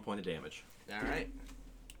 1 point of damage. All right.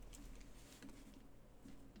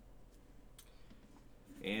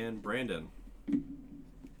 And Brandon.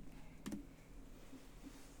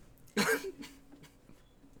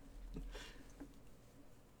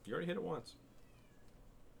 You already hit it once.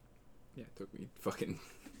 Yeah, it took me fucking...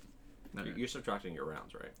 You're subtracting your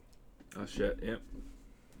rounds, right? Oh shit, yep.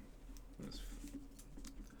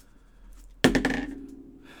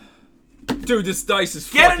 Dude, this dice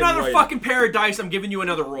is Get fucking another right. fucking pair of dice. I'm giving you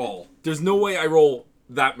another roll. There's no way I roll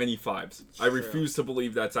that many 5s. I True. refuse to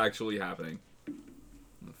believe that's actually happening.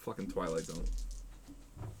 The fucking Twilight Zone.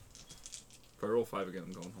 If I roll 5 again,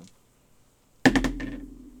 I'm going home.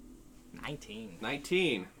 19.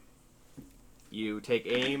 19. You take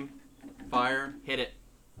aim, fire, hit it.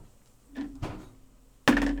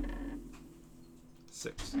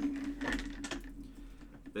 6.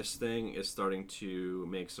 This thing is starting to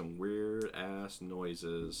make some weird ass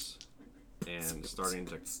noises and starting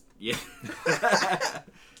to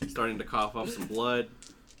starting to cough up some blood,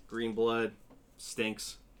 green blood,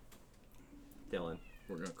 stinks. Dylan.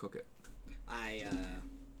 We're gonna cook it.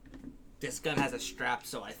 This gun has a strap,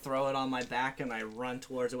 so I throw it on my back and I run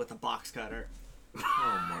towards it with a box cutter.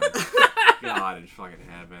 Oh my god in fucking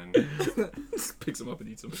heaven. Just picks them up and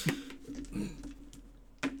eats them.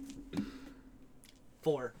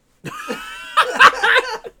 4.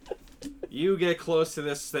 You get close to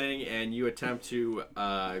this thing and you attempt to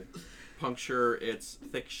puncture its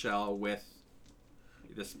thick shell with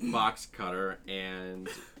this box cutter, and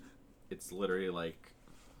it's literally like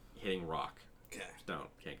hitting rock. Okay. Stone.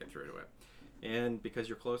 Can't get through to it. And because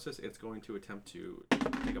you're closest, it's going to attempt to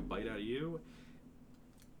take a bite out of you.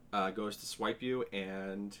 Goes to swipe you,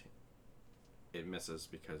 and it misses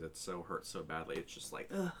because it's so hurt so badly. It's just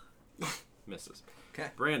like, misses. Okay.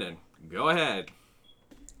 Brandon, go ahead.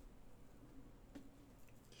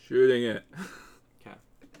 Shooting it. Okay.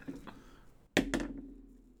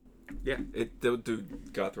 Yeah,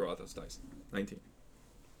 dude, gotta throw out those dice. 19.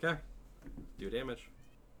 Okay. Do damage.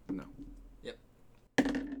 No. Yep.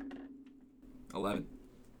 11.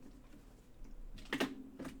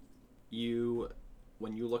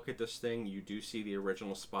 When you look at this thing, you do see the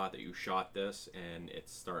original spot that you shot this, and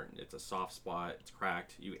it's a soft spot, it's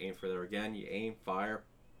cracked. You aim for there again, you aim, fire.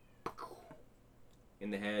 In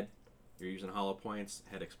the head, you're using hollow points,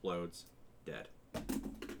 head explodes, dead.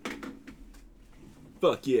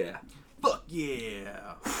 Fuck yeah. Fuck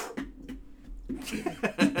yeah!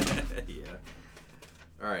 Yeah.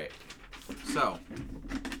 Alright. So,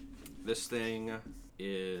 this thing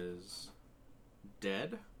is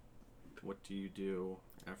dead. What do you do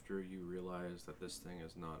after you realize that this thing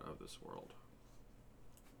is not of this world?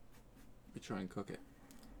 We try and cook it.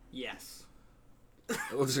 Yes.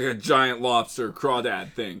 It looks like a giant lobster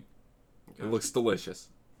crawdad thing. Okay. It looks delicious.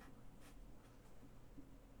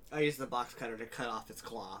 I use the box cutter to cut off its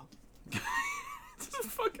claw.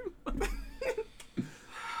 Fucking.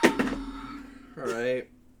 Alright.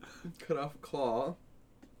 Cut off a claw.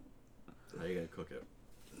 How are you gonna cook it?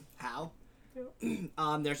 How?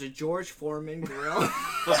 There's a George Foreman grill in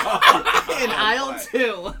aisle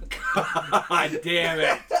 2. God damn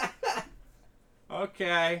it!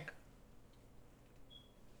 Okay.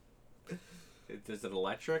 Is it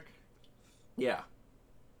electric? Yeah.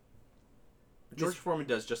 George Foreman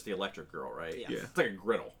does just the electric grill, right? Yeah. Yeah. It's like a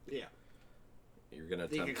griddle. Yeah. You're gonna You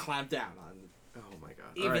can attempt. clamp down on Oh my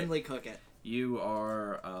god. All right. evenly cook it. You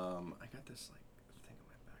are, I got this, like, thing on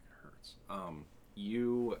my back, it hurts.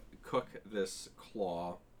 You cook this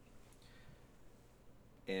claw,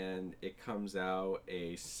 and it comes out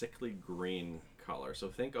a sickly green color. So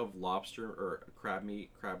think of lobster, or crab meat,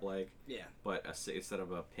 crab leg, Yeah. but instead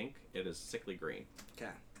of a pink, it is sickly green.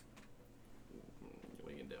 Okay.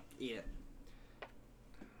 What are you gonna do? Eat it.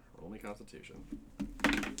 Roll me Constitution.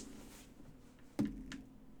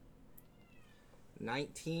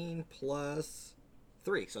 19 plus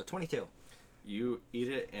 3, so 22. You eat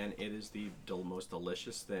it, and it is the most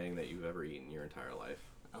delicious thing that you've ever eaten in your entire life.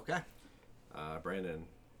 Okay. Brandon,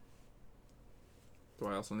 Do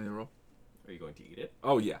I also need to roll? are you going to eat it?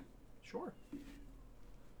 Oh, yeah. Sure.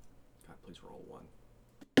 God, please roll 1.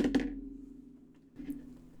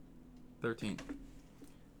 13.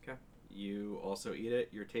 Okay. You also eat it.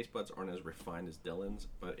 Your taste buds aren't as refined as Dylan's,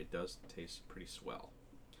 but it does taste pretty swell.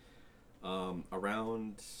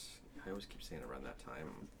 Around, I always keep saying around that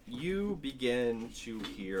time, you begin to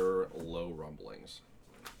hear low rumblings.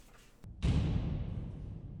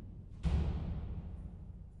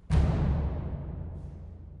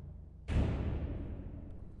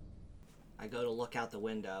 I go to look out the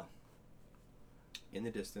window. In the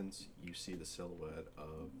distance, you see the silhouette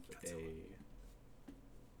of Godzilla.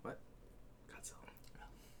 What? Godzilla.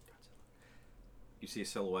 You see a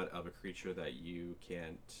silhouette of a creature that you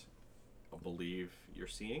can't believe you're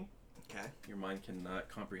seeing. Okay. Your mind cannot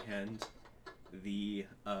comprehend the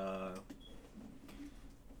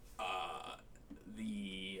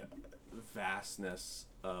vastness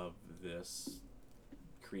of this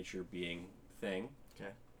creature being thing. Okay.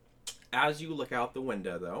 As you look out the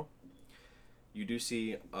window, though, you do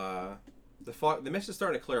see the fog. The mist is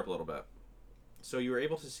starting to clear up a little bit, so you are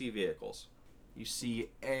able to see vehicles. You see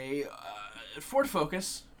a Ford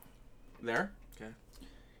Focus there. Okay.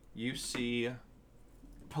 You see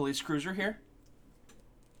police cruiser here.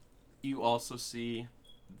 You also see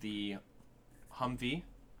the Humvee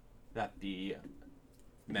that the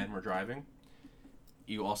men were driving.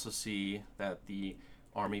 You also see that the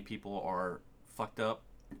army people are fucked up,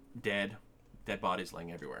 dead bodies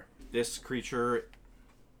laying everywhere. This creature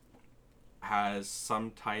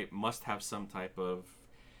must have some type of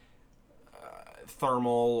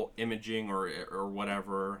thermal imaging or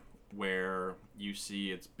whatever, where you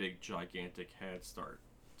see its big gigantic head start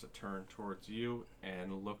to turn towards you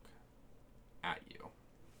and look at you.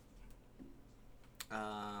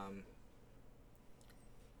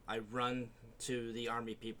 I run to the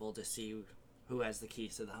army people to see who has the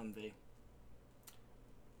keys to the Humvee.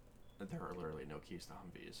 There are literally no keys to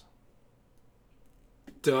Humvees.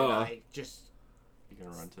 And Duh. I just You can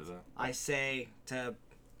run to the I say to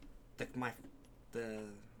your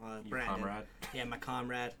Brandon. comrade. Yeah, my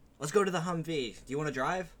comrade. Let's go to the Humvee. Do you want to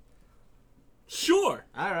drive? Sure.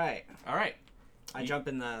 All right. All right. I jump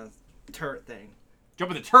in the turret thing.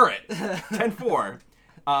 Jump in the turret.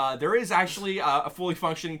 10-4. There is actually a fully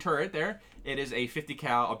functioning turret there. It is a 50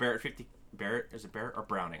 cal, a Barrett 50. Barrett? Is it Barrett or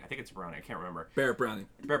Browning? I think it's Browning. I can't remember. Barrett Browning.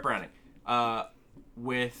 Barrett Browning.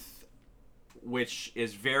 Which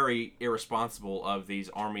is very irresponsible of these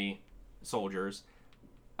Army soldiers.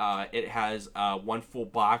 It has one full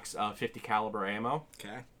box of 50 caliber ammo.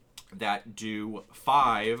 Okay. That do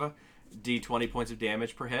 5 D20 points of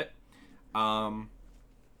damage per hit.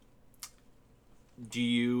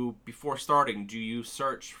 Before starting, do you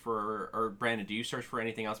search for, or Brandon, do you search for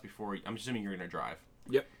anything else before, I'm assuming you're going to drive.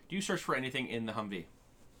 Yep. Do you search for anything in the Humvee?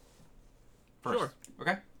 First. Sure.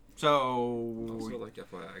 Okay. So. Also, like,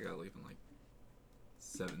 FYI, I gotta leave in like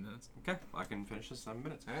 7 minutes. Okay, I can finish this in 7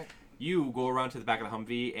 minutes. All right. You go around to the back of the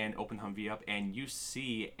Humvee and open the Humvee up, and you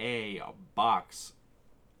see a box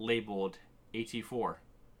labeled AT4.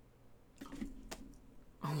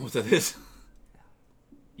 I don't know what that is.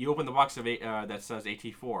 You open the box of that says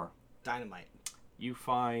AT4. Dynamite. You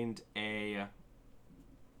find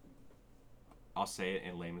I'll say it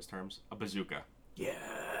in layman's terms, a bazooka.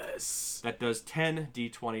 Yes. That does 10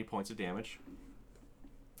 D20 points of damage.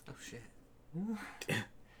 Oh shit.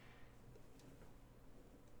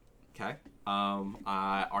 Okay.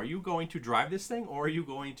 Are you going to drive this thing, or are you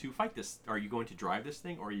going to fight this? Are you going to drive this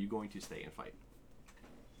thing, or are you going to stay and fight?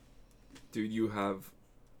 Dude, you have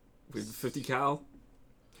 50 cal?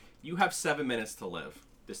 You have 7 minutes to live.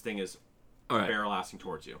 This thing is Alright, barrel-assing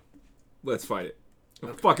towards you. let's fight it. A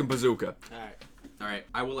Okay. fucking bazooka. All right. All right,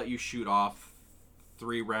 I will let you shoot off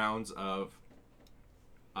 3 rounds of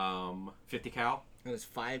 50 cal, It was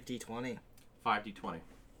 5d20 5 D20.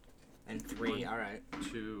 and 3. All right.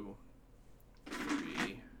 2,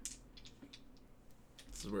 3.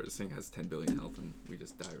 This is where this thing has 10 billion health and we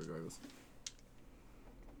just die regardless.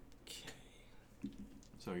 Okay.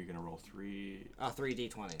 So you're gonna roll 3. Oh, 3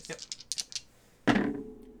 d20s. Yep.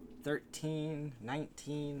 13,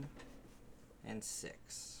 19, and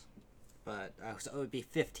 6. But so it would be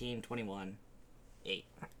 15, 21, 8.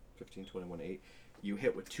 15, 21, 8. You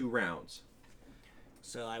hit with 2 rounds.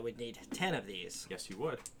 So I would need 10 of these. Yes, you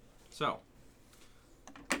would. So.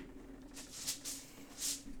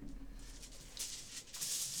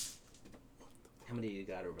 How many you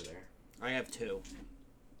got over there? I have 2.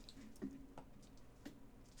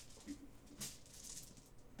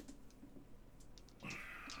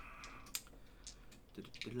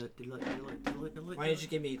 Why don't you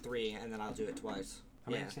give me 3 and then I'll do it twice?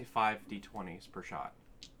 I'm Yeah. gonna say 5 D20s per shot.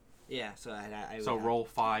 Yeah. So I would So have- roll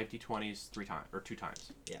 5 D20s 3 times or 2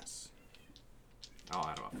 times. Yes. I'll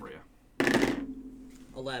add them up for you.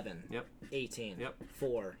 11. Yep. 18. Yep.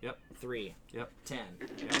 4. Yep. 3. Yep. 10.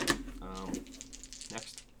 Yep.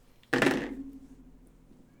 Next.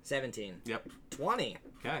 17. Yep. 20.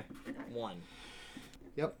 Okay. 1.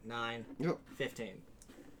 Yep. 9. Yep. 15.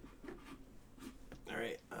 All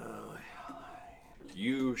right.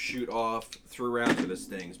 You shoot off 3 rounds of this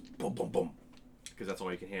thing. Boom, boom, boom. Because that's all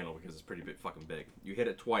you can handle because it's pretty big, fucking big. You hit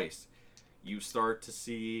it twice. You start to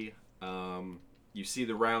see, you see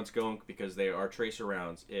the rounds going because they are tracer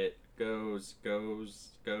rounds. It goes,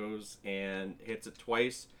 and hits it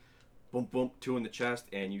twice. Boom, boom, 2 in the chest,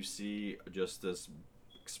 and you see just this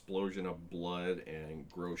explosion of blood and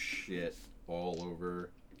gross shit all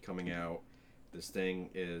over coming out. This thing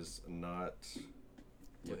is not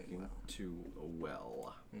looking too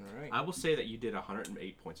well. All right. I will say that you did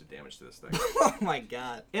 108 points of damage to this thing. Oh my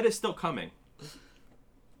god. It is still coming.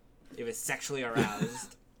 It was sexually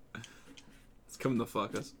aroused. It's coming to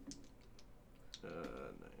fuck us.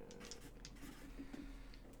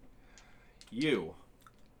 You.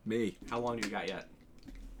 Me. How long do you got yet?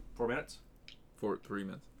 4 minutes? For 3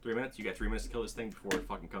 minutes. 3 minutes? You got 3 minutes to kill this thing before it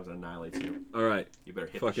fucking comes and annihilates you. Alright. You better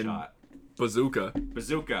hit Fucking- the shot. Bazooka.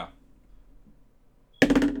 Bazooka.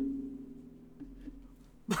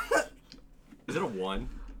 Is it a 1?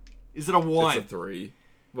 Is it a 1? It's a 3.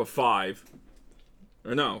 Well, 5.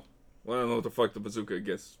 Or no. Well, I don't know what the fuck the bazooka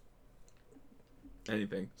gets.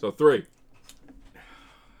 Anything. So 3.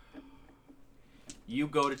 You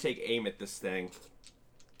go to take aim at this thing.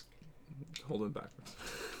 Hold it backwards.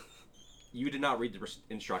 You did not read the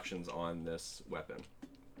instructions on this weapon.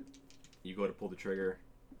 You go to pull the trigger.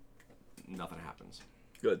 Nothing happens.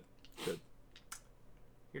 Good. Good.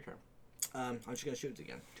 Your turn. I'm just gonna shoot it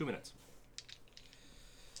again. 2 minutes.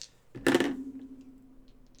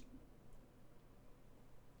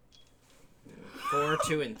 4,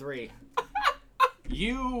 2, and 3.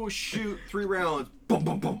 You shoot 3 rounds. Boom,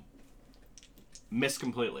 boom, boom. Miss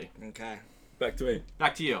completely. Okay. Back to me.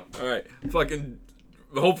 Back to you. Alright. Fucking.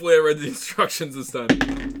 Hopefully I read the instructions this time.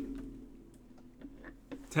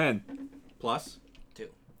 10. Plus. 2.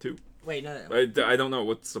 2. Wait, no. I don't know.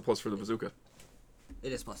 What's the plus for the bazooka?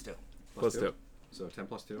 It is +2. Plus two. So 10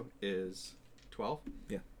 plus 2 is 12.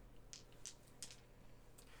 Yeah.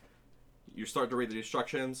 You start to read the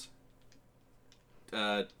instructions.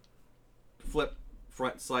 Flip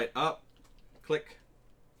front sight up. Click.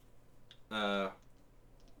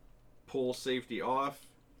 Pull safety off.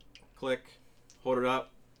 Click. Hold it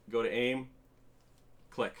up. Go to aim.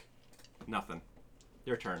 Click. Nothing.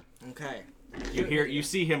 Your turn. Okay. You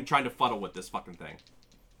see him trying to fuddle with this fucking thing.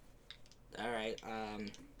 All right.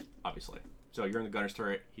 Obviously. So you're in the gunner's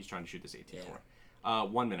turret. He's trying to shoot this AT-4. Yeah.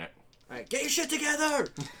 1 minute. All right. Get your shit together.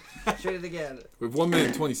 Shoot it again. We have 1 minute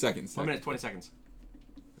and 20 seconds. 1 minute 20 seconds.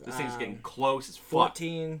 This thing's getting Um, close as fuck.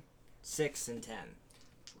 14, 6, and 10.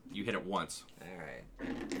 You hit it once. All right.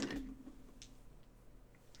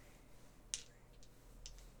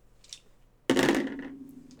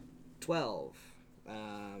 $12,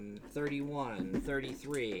 31,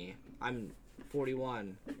 33. I'm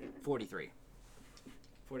 41, 43.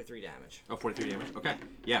 43 damage. Oh, 43 damage. Okay.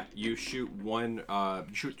 Yeah, you shoot one,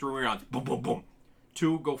 you shoot 3 rounds. Boom, boom, boom.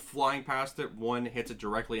 2 go flying past it. 1 hits it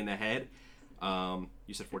directly in the head.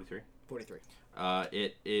 You said 43? 43.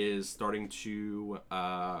 It is starting to,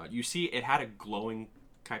 you see it had a glowing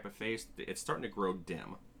type of face. It's starting to grow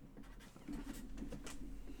dim.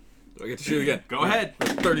 Do I get to shoot again? Go ahead.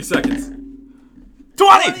 30 seconds.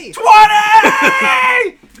 20!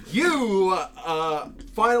 20! You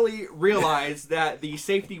finally realize that the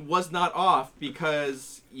safety was not off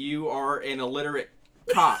because you are an illiterate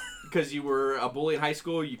cop. Because you were a bully in high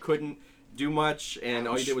school, you couldn't do much, and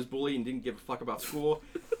all you did was bully and didn't give a fuck about school.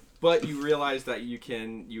 But you realize that you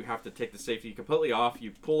have to take the safety completely off.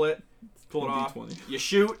 You pull it off. D20. You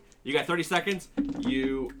shoot. You got 30 seconds.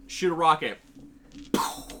 You shoot a rocket.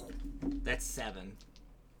 That's 7.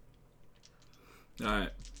 All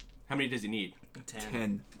right. How many does he need?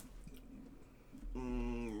 10.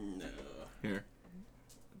 No. Here.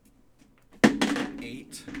 8.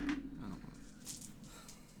 8.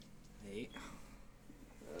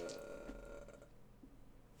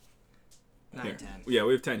 9, Here. 10. Yeah,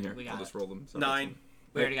 we have 10 here. We got I'll it. just roll them. 9.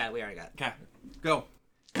 We already got it. Okay. Go.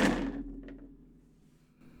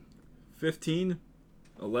 15,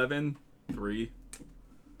 11, 3,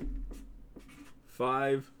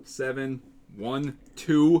 5, 7, 1,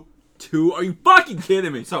 2, 2. Are you fucking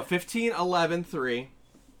kidding me? So 15, 11, 3.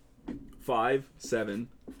 5, 7,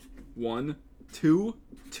 1, 2,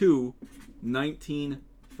 2, 19,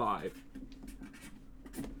 5.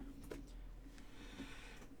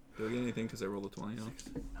 Do I get anything because I rolled a 20? No?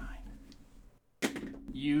 9.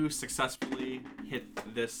 You successfully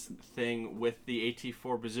hit this thing with the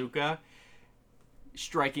AT-4 bazooka,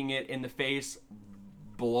 striking it in the face,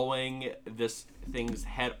 blowing this thing's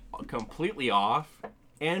head completely off,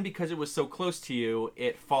 and because it was so close to you,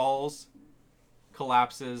 it falls,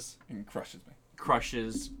 collapses, And crushes me.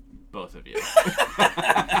 crushes both of you.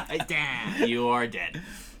 Damn. You are dead.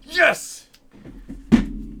 Yes!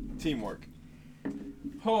 Teamwork.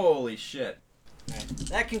 Holy shit. Alright.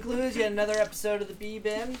 That concludes yet another episode of the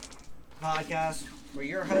B-Bin podcast, where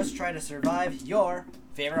your hosts try to survive your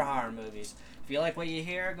favorite horror movies. If you like what you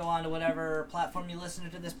hear, go on to whatever platform you listen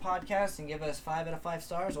to this podcast and give us 5 out of 5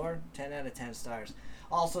 stars or 10 out of 10 stars.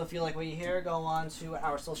 Also, if you like what you hear, go on to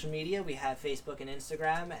our social media. We have Facebook and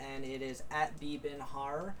Instagram, and it is at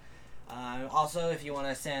 @bbinhorror. Also, if you want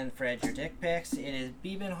to send Fred your dick pics, it is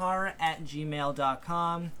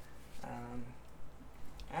bbinhorror@gmail.com.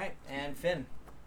 Alright, and Finn.